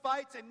struggles, new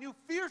fights, and new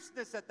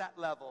fierceness at that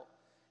level.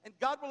 And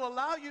God will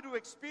allow you to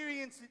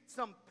experience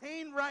some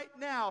pain right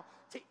now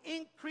to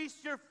increase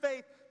your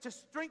faith, to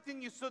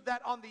strengthen you so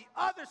that on the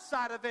other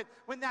side of it,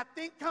 when that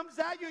thing comes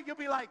at you, you'll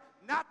be like,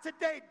 not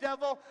today,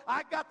 devil.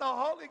 I got the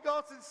Holy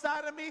Ghost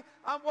inside of me.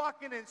 I'm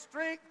walking in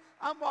strength.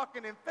 I'm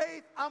walking in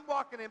faith. I'm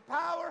walking in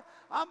power.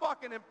 I'm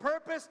walking in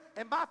purpose.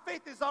 And my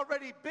faith has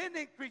already been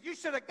increased. You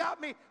should have got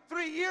me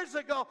 3 years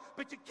ago,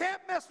 but you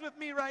can't mess with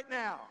me right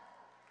now.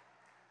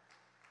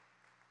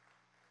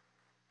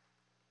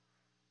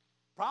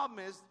 Problem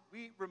is,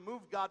 we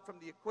remove God from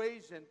the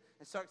equation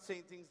and start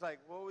saying things like,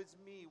 woe is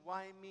me,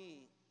 why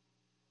me?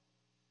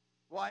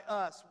 Why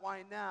us?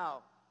 Why now?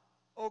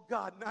 Oh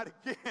God, not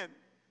again.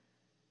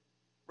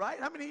 Right?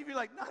 How many of you are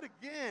like, not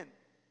again?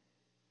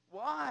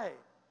 Why?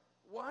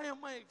 Why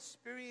am I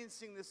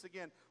experiencing this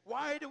again?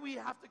 Why do we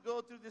have to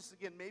go through this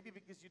again? Maybe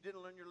because you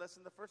didn't learn your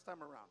lesson the first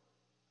time around.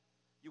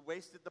 You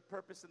wasted the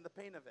purpose and the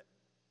pain of it.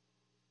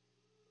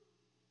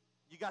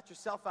 You got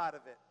yourself out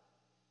of it.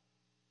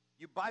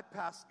 You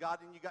bypassed God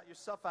and you got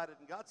yourself out of it.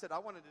 And God said, I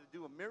wanted to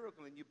do a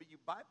miracle in you, but you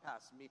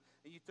bypassed me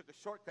and you took a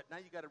shortcut. Now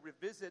you got to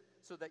revisit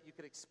so that you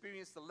can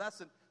experience the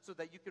lesson, so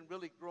that you can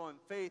really grow in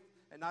faith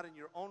and not in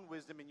your own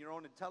wisdom and your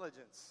own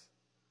intelligence.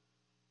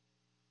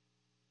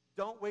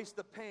 Don't waste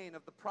the pain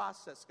of the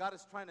process. God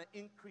is trying to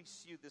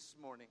increase you this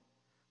morning.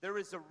 There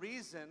is a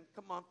reason,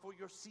 come on, for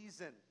your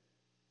season.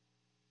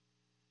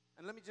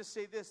 And let me just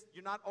say this,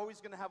 you're not always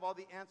going to have all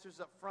the answers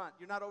up front.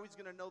 You're not always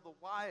going to know the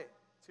why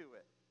to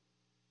it.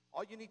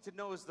 All you need to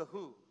know is the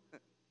who.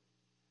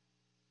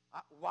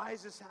 Why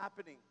is this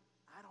happening?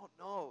 I don't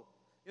know.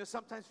 You know,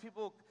 sometimes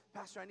people,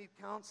 Pastor, I need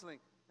counseling.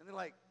 And they're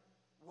like,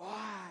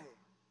 why?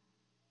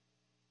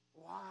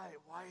 Why?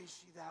 Why is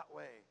she that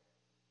way?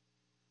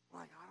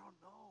 I'm like, I don't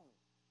know.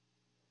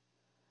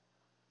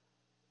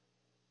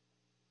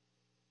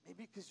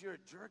 Maybe because you're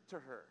a jerk to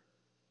her.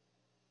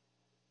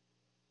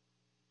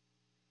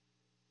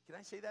 Can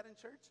I say that in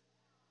church?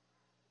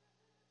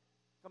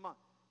 Come on.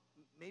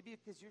 Maybe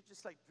because you're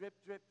just like drip,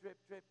 drip, drip,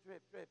 drip, drip,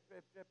 drip,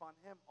 drip, drip on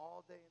him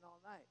all day and all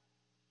night.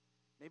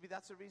 Maybe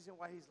that's the reason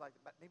why he's like,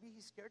 but maybe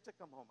he's scared to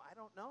come home. I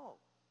don't know.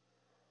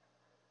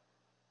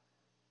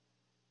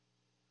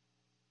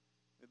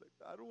 He's like,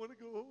 I don't want to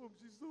go home.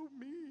 She's so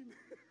mean.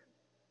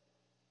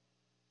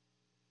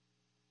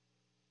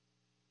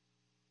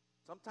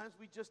 Sometimes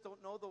we just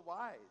don't know the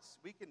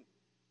whys. We could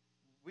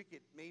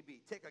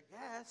maybe take a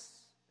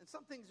guess, and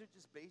some things are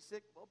just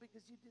basic. Well,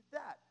 because you did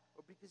that,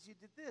 or because you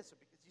did this, or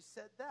because you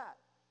said that.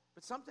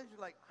 But sometimes you're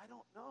like, I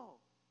don't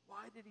know.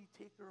 Why did he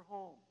take her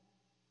home?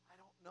 I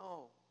don't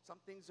know. Some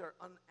things are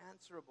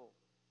unanswerable.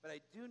 But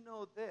I do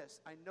know this.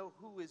 I know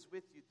who is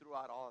with you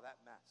throughout all of that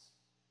mess.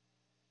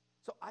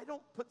 So I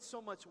don't put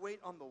so much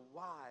weight on the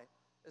why,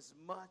 as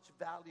much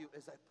value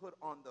as I put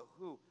on the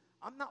who.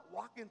 I'm not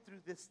walking through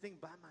this thing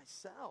by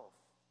myself.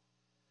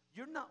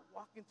 You're not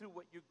walking through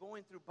what you're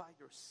going through by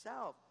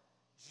yourself.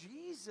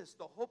 Jesus,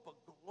 the hope of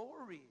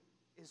glory,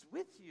 is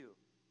with you.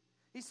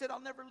 He said,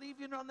 I'll never leave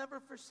you and I'll never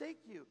forsake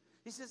you.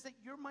 He says that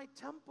you're my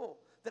temple,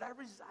 that I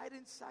reside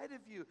inside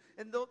of you.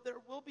 And though there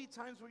will be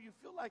times where you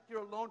feel like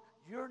you're alone,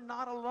 you're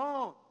not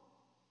alone.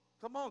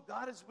 Come on,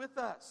 God is with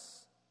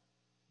us.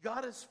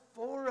 God is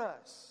for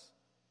us.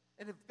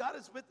 And if God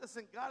is with us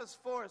and God is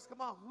for us, come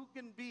on, who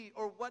can be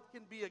or what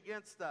can be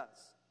against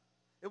us?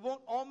 It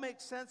won't all make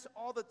sense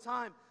all the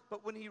time,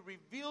 but when he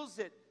reveals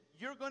it,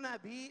 you're going to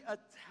be a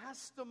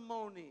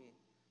testimony.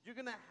 You're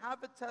going to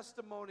have a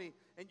testimony,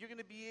 and you're going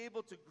to be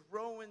able to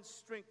grow in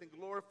strength and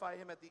glorify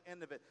him at the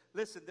end of it.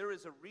 Listen, there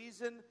is a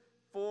reason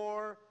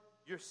for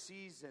your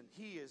season.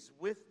 He is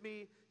with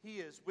me. He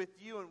is with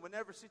you. And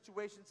whenever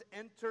situations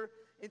enter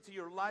into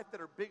your life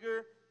that are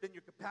bigger than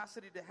your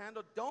capacity to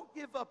handle, don't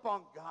give up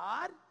on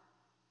God.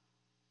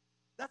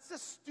 That's the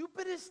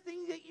stupidest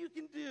thing that you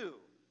can do.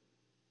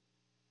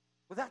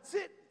 Well, that's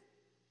it.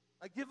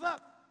 I give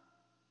up.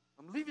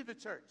 I'm leaving the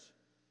church.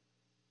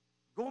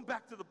 Going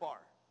back to the bar.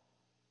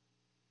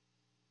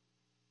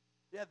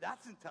 Yeah,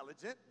 that's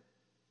intelligent.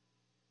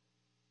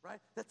 Right?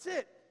 That's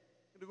it.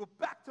 I'm going to go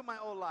back to my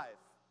old life.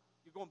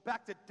 You're going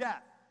back to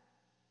death.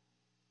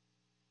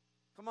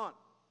 Come on.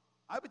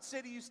 I would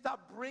say to you,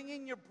 stop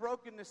bringing your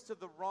brokenness to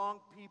the wrong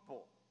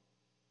people.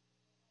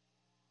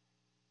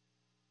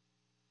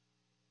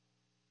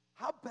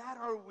 How bad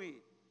are we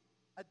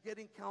at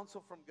getting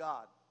counsel from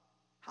God?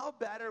 How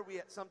bad are we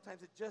at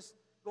sometimes at just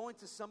going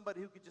to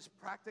somebody who could just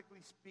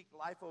practically speak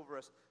life over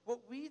us? What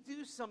we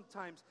do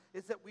sometimes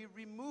is that we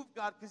remove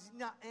God because he's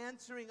not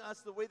answering us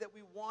the way that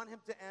we want him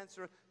to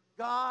answer.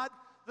 God,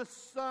 the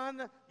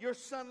son, your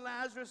son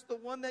Lazarus, the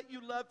one that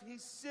you love,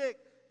 he's sick.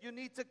 You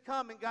need to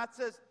come. And God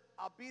says,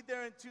 I'll be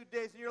there in 2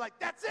 days. And you're like,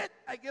 that's it.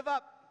 I give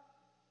up.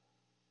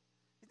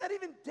 He's not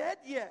even dead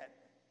yet.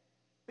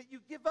 But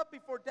you give up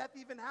before death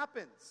even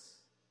happens.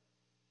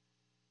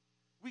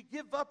 We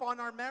give up on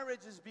our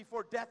marriages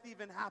before death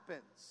even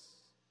happens.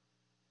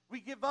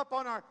 We give up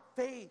on our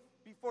faith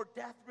before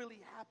death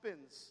really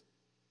happens.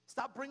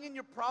 Stop bringing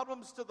your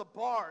problems to the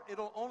bar.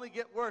 It'll only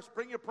get worse.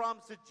 Bring your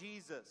problems to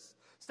Jesus.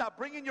 Stop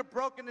bringing your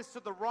brokenness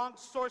to the wrong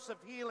source of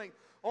healing.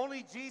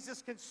 Only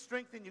Jesus can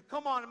strengthen you.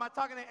 Come on, am I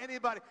talking to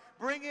anybody?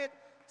 Bring it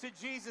to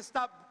Jesus.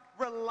 Stop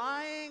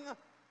relying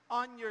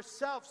on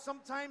yourself.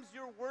 Sometimes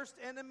your worst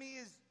enemy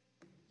is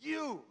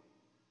you.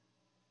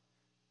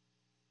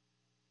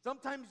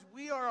 Sometimes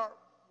we are our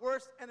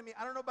worst enemy.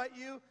 I don't know about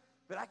you,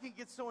 but I can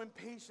get so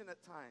impatient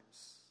at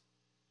times.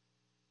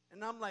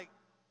 And I'm like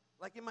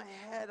in my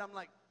head, I'm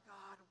like,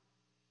 God.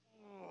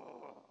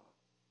 Ugh.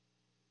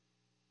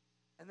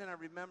 And then I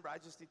remember I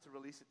just need to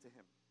release it to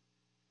him.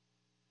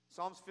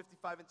 Psalms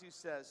 55:2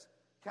 says,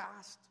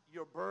 cast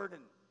your burden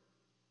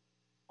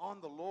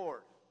on the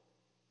Lord,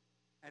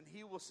 and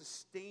he will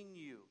sustain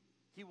you.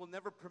 He will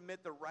never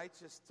permit the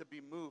righteous to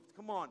be moved.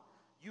 Come on.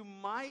 You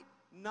might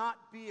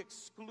not be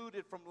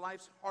excluded from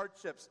life's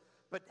hardships,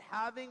 but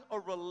having a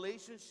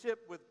relationship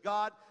with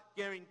God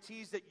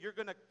guarantees that you're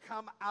going to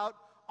come out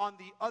on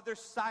the other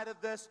side of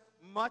this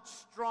much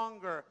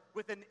stronger,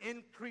 with an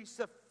increase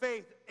of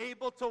faith,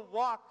 able to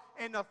walk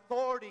in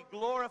authority,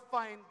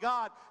 glorifying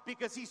God,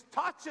 because he's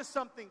taught you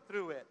something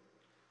through it.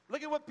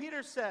 Look at what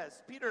Peter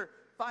says. Peter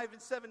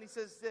 5:7, he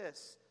says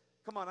this.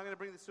 Come on, I'm going to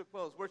bring this to a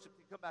close. Worship,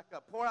 you come back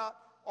up. Pour out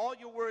all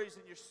your worries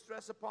and your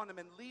stress upon him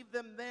and leave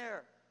them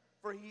there,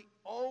 for he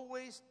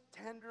always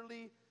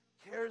tenderly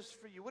cares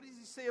for you. What does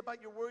he say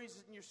about your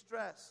worries and your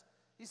stress?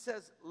 He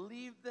says,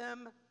 leave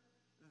them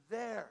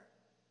there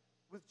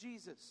with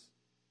Jesus.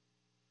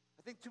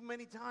 I think too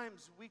many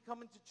times we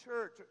come into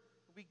church,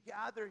 we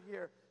gather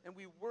here, and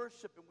we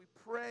worship and we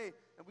pray,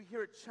 and we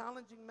hear a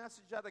challenging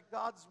message out of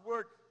God's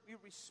word. We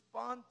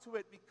respond to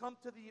it. We come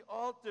to the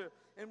altar,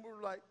 and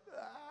we're like,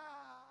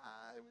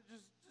 we're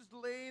just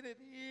laying it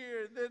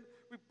here, and then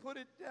we put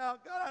it down.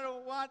 God, I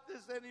don't want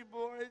this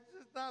anymore. It's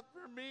just not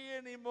for me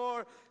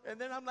anymore. And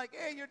then I'm like,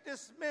 hey, you're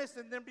dismissed.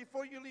 And then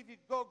before you leave, you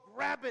go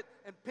grab it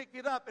and pick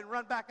it up and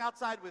run back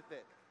outside with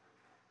it.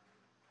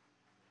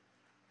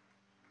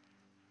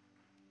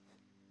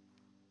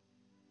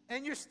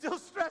 And you're still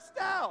stressed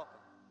out.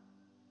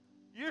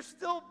 You're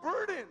still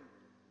burdened.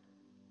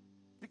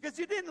 Because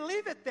you didn't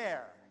leave it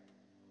there.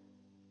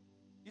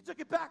 You took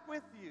it back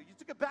with you. You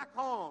took it back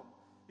home.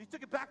 You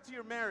took it back to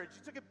your marriage.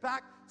 You took it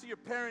back to your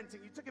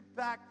parenting. You took it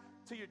back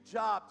to your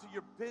job, to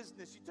your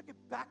business. You took it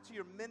back to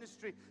your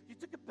ministry. You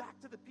took it back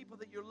to the people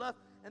that you love.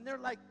 And they're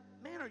like,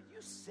 man, are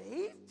you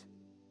saved?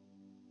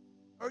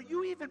 Are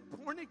you even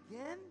born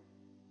again?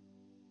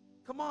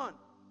 Come on.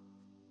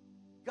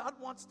 God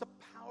wants to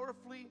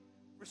powerfully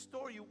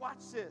restore you.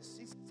 Watch this.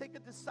 He's take a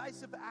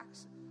decisive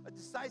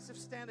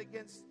stand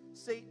against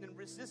Satan and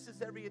resist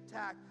his every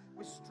attack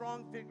with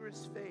strong,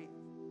 vigorous faith.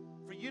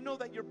 For you know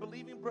that your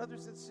believing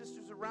brothers and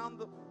sisters around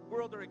the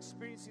world are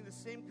experiencing the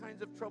same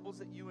kinds of troubles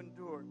that you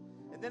endure.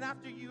 And then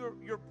after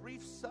your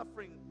brief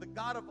suffering, the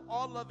God of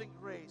all loving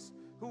grace,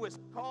 who has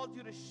called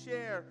you to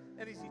share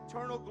in his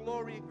eternal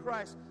glory in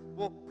Christ,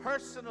 will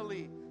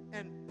personally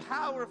and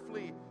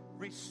powerfully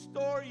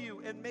restore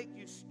you and make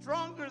you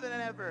stronger than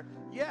ever.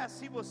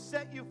 Yes, he will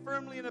set you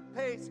firmly in a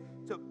pace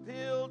to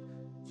build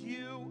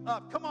you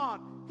up. Come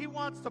on. He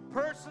wants to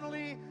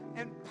personally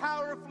and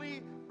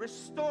powerfully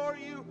restore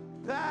you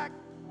back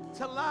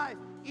to life.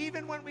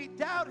 Even when we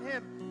doubt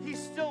him,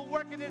 he's still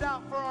working it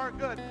out for our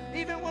good.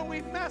 Even when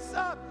we mess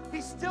up,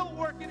 he's still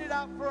working it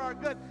out for our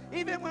good.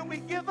 Even when we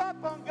give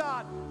up on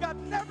God, God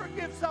never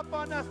gives up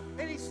on us,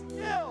 and he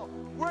still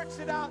works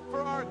it out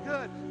for our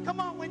good. Come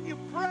on, when you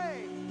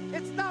pray,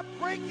 it's not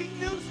breaking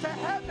news to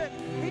heaven.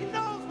 He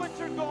knows what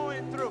you're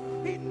going through.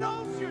 He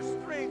knows your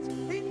strengths.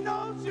 He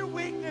knows your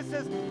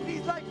weaknesses.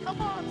 He's like, come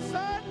on,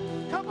 son.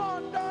 Come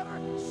on, daughter.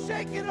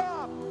 Shake it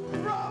off.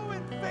 Grow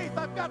in faith.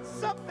 I've got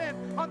something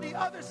on the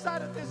other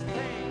side of this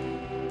pain.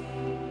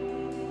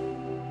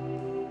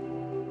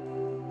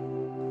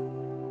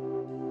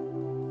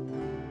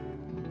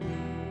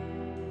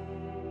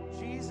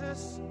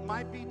 Jesus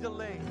might be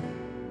delayed,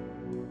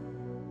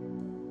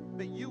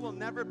 but you will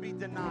never be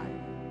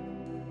denied.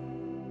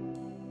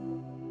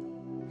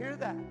 Hear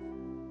that.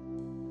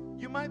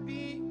 You might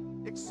be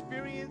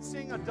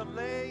experiencing a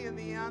delay in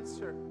the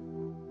answer,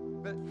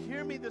 but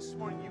hear me this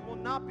morning. You will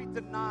not be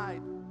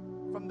denied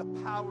from the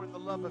power and the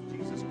love of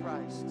Jesus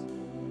Christ.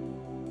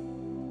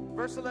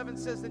 Verse 11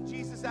 says, then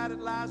Jesus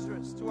added,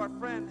 Lazarus, to our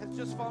friend, has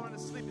just fallen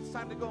asleep. It's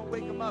time to go and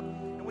wake him up.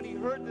 And when he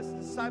heard this, the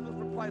disciples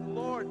replied,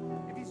 Lord,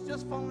 if he's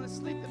just fallen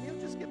asleep, then he'll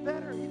just get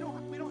better. We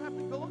don't have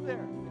to go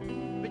there.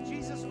 But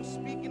Jesus was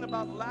speaking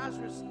about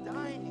Lazarus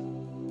dying.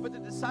 But the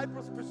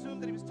disciples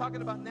presumed that he was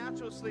talking about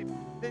natural sleep.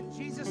 Then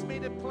Jesus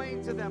made it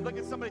plain to them. Look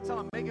at somebody, tell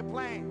them, make it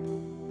plain.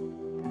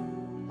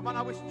 Come on,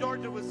 I wish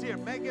Georgia was here.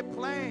 Make it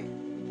plain.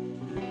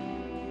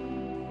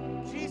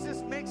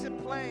 Jesus makes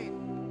it plain.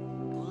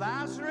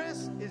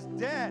 Lazarus is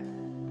dead.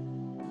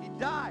 He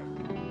died.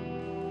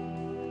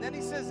 And then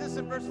he says this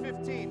in verse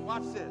 15.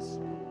 Watch this.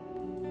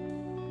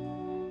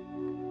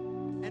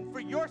 And for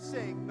your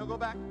sake, no, go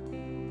back.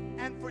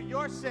 And for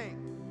your sake,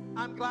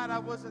 I'm glad I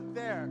wasn't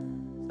there.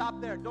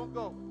 Stop there. Don't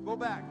go. Go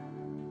back.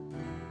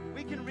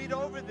 We can read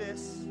over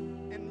this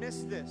and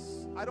miss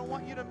this. I don't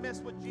want you to miss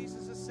what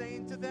Jesus is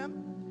saying to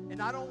them,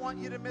 and I don't want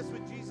you to miss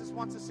what Jesus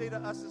wants to say to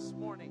us this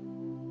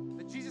morning.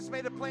 That Jesus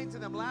made it plain to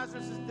them.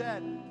 Lazarus is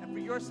dead, and for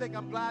your sake,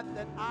 I'm glad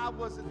that I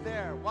wasn't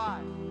there.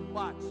 Why?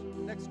 Watch.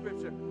 Next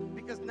scripture.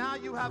 Because now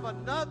you have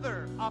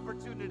another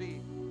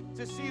opportunity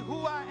to see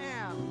who I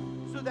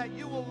am, so that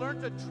you will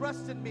learn to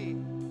trust in me.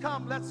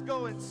 Come, let's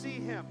go and see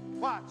him.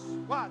 Watch.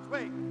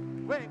 Wait.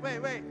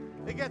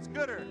 It gets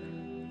gooder.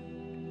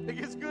 It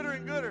gets gooder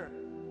and gooder.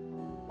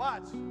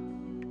 Watch.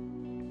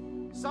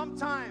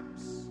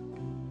 Sometimes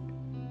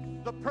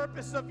the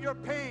purpose of your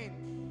pain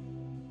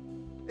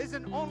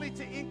isn't only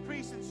to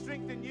increase and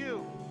strengthen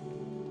you.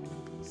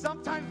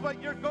 Sometimes what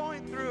you're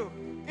going through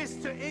is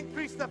to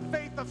increase the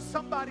faith of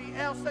somebody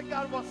else that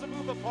God wants to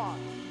move upon.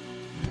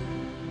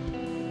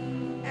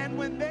 And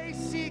when they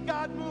see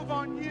God move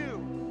on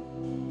you,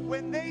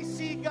 when they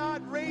see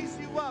God raise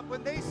you up,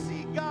 when they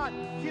see God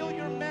heal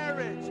your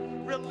marriage,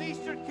 release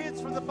your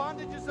kids from the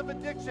bondages of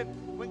addiction,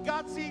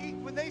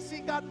 when they see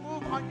God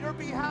move on your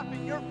behalf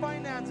in your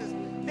finances,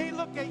 they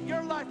look at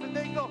your life and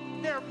they go,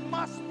 there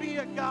must be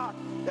a God.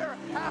 There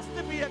has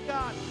to be a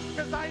God,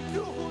 because I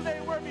knew who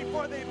they were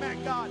before they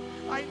met God.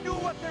 I knew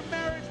what their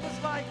marriage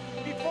was like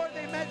before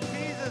they met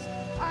Jesus.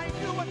 I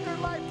knew what their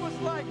life was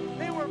like.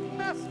 They were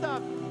messed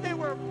up. They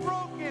were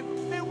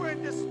broken. They were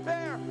in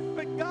despair.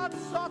 But God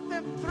sought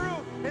them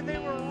through, and they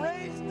were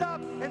raised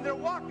up, and they're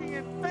walking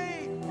in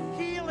faith,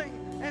 healing,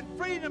 and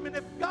freedom. And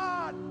if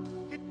God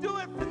can do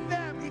it for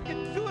them, he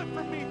can do it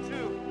for me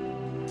too.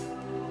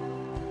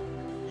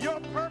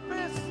 Your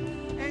purpose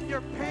and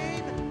your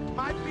pain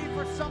might be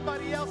for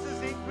somebody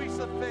else's increase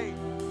of faith.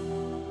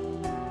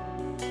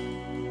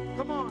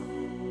 Come on.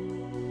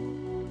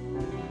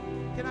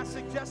 Can I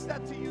suggest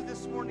that to you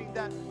this morning,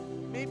 that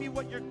maybe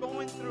what you're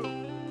going through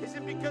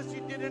isn't because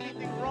you did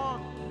anything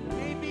wrong.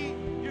 Maybe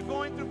you're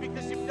going through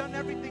because you've done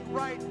everything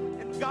right,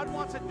 and God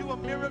wants to do a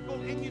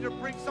miracle in you to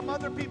bring some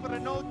other people to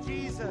know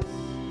Jesus.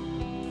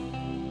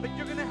 But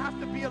you're going to have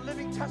to be a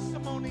living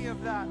testimony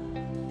of that.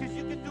 Because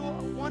you can do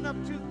one of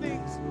two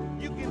things.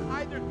 You can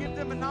either give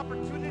them an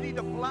opportunity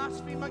to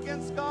blaspheme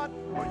against God,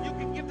 or you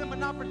can give them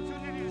an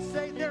opportunity to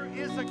say there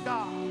is a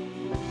God.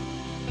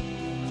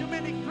 Too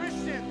many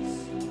Christians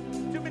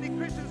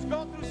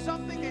go through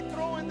something, they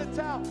throw in the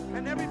towel,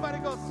 and everybody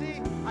goes,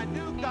 see, I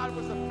knew God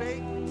was a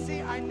fake.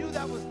 See, I knew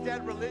that was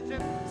dead religion.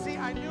 See,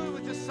 I knew it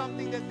was just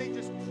something that they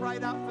just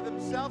tried out for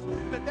themselves.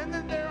 But then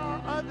there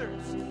are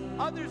others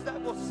that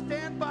will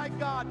stand by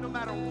God no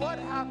matter what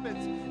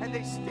happens, and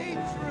they stay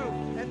true,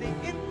 and they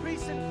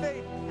increase in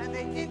faith, and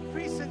they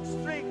increase in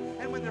strength.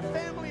 And when their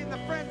family and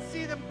their friends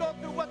see them go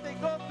through what they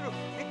go through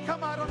and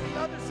come out on the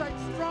other side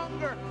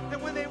stronger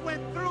than when they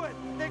went through it,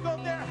 they go,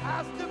 there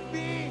has to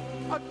be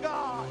a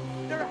God.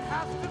 There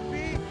has to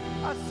be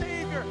a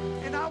Savior.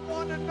 And I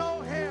want to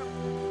know Him.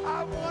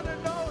 I want to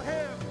know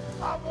Him.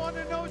 I want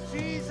to know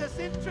Jesus.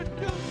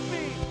 Introduce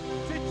me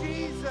to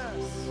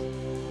Jesus.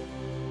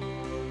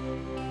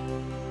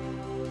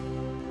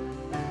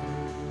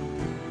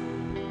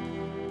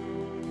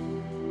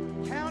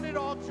 Count it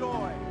all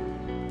joy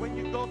when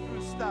you go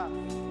through stuff,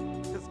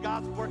 because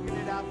God's working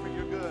it out for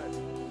your good.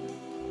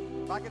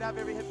 If I could have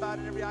every head bowed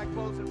and every eye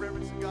closed in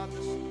reverence to God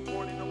this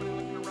morning, nobody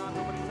looking around,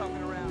 nobody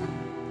talking around.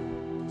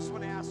 I just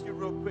want to ask you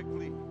real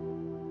quickly,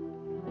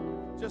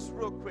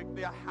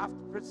 I have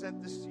to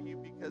present this to you,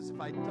 because if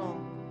I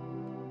don't,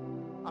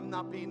 I'm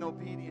not being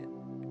obedient.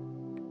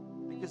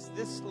 Because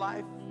this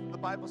life, the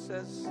Bible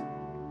says,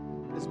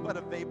 is but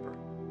a vapor.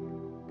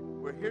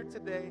 We're here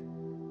today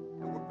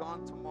and we're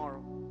gone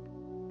tomorrow.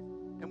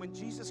 And when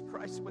Jesus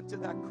Christ went to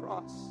that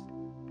cross,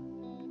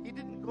 He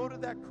didn't go to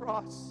that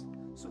cross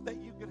so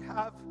that you could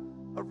have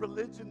a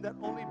religion that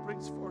only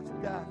brings forth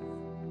death.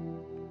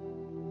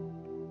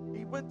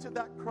 He went to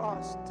that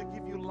cross to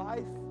give you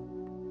life,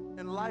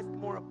 and life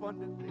more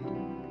abundantly.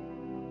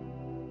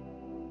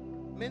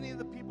 Many of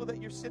the people that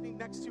you're sitting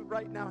next to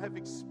right now have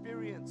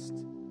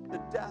experienced the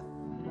death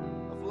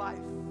of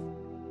life,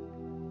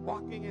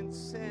 walking in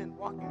sin,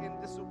 walking in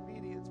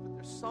disobedience. But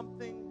there's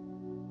something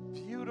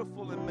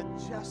beautiful and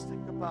majestic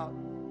about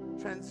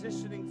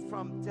transitioning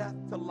from death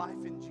to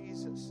life in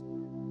Jesus.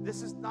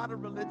 This is not a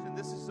religion,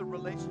 this is a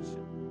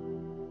relationship.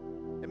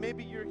 And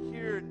maybe you're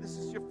here and this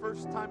is your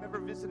first time ever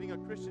visiting a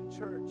Christian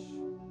church.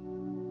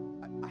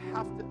 I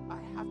have to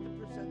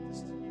present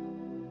this to you.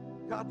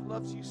 God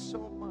loves you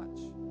so much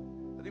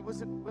that He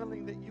wasn't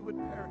willing that you would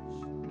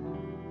perish,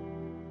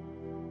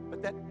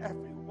 but that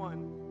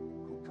everyone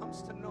who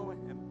comes to know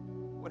Him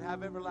would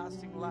have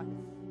everlasting life.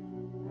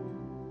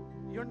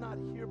 You're not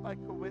here by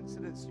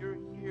coincidence. You're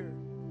here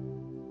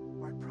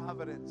by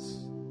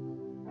providence.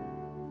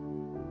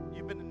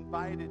 You've been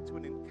invited to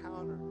an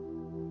encounter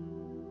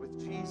with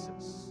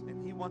Jesus,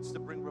 and He wants to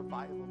bring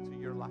revival to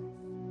your life.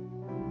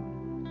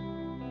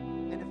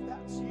 And if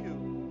that's you,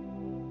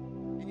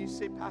 and you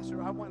say,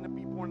 Pastor, I want to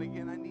be born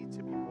again. I need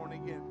to be born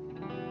again.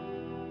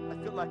 I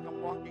feel like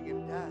I'm walking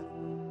in death.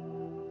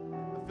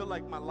 I feel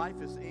like my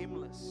life is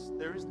aimless.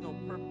 There is no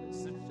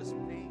purpose. There's just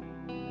pain.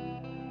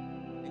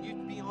 And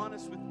you'd be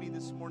honest with me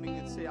this morning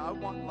and say, I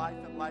want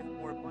life and life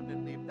more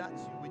abundantly. If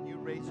that's you, would you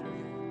raise your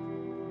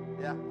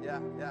hand? Yeah.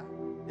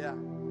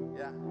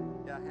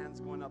 Hands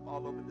going up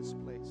all over this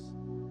place.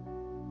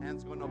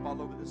 Hands going up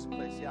all over this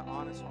place. Yeah,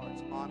 honest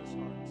hearts.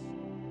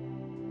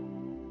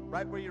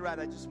 Right where you're at,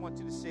 I just want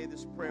you to say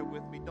this prayer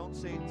with me. Don't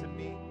say it to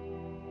me.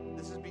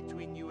 This is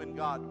between you and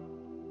God.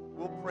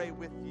 We'll pray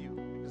with you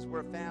because we're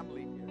a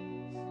family here.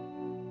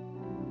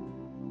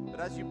 But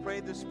as you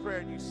pray this prayer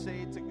and you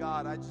say it to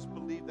God, I just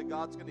believe that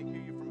God's going to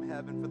hear you from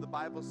heaven. For the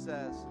Bible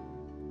says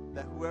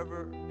that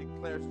whoever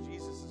declares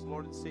Jesus as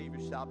Lord and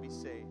Savior shall be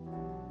saved.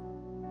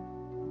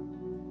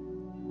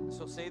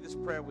 So say this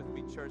prayer with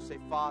me, church. Say,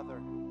 Father,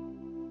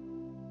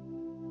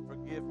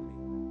 forgive me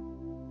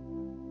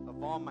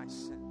of all my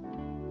sin.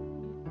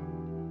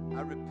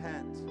 I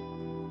repent.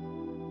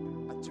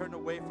 I turn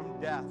away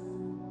from death.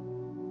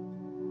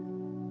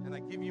 And I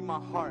give you my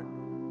heart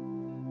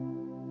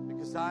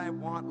because I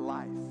want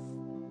life.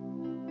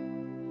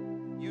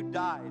 You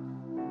died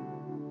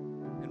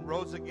and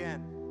rose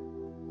again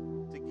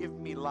to give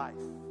me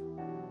life,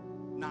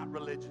 not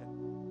religion.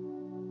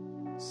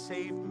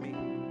 Save me.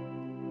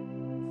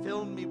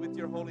 Fill me with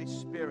your Holy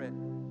Spirit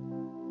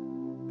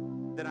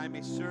that I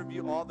may serve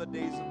you all the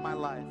days of my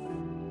life.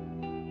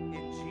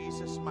 In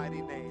Jesus'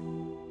 mighty name.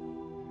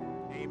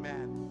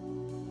 Amen.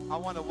 I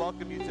want to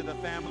welcome you to the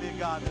family of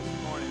God this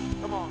morning.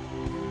 Come on.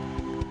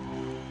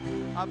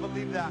 I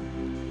believe that.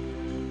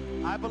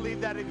 I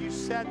believe that if you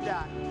said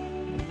that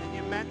and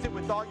you meant it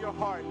with all your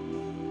heart,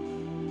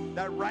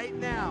 that right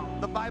now,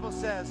 the Bible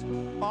says,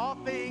 all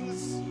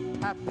things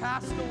have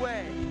passed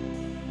away.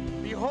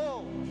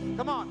 Behold,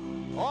 come on,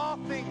 all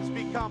things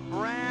become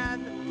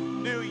brand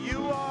new.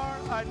 You are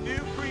a new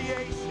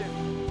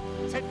creation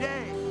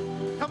today.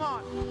 Come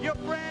on, you're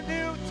brand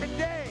new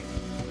today.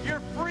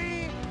 You're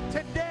free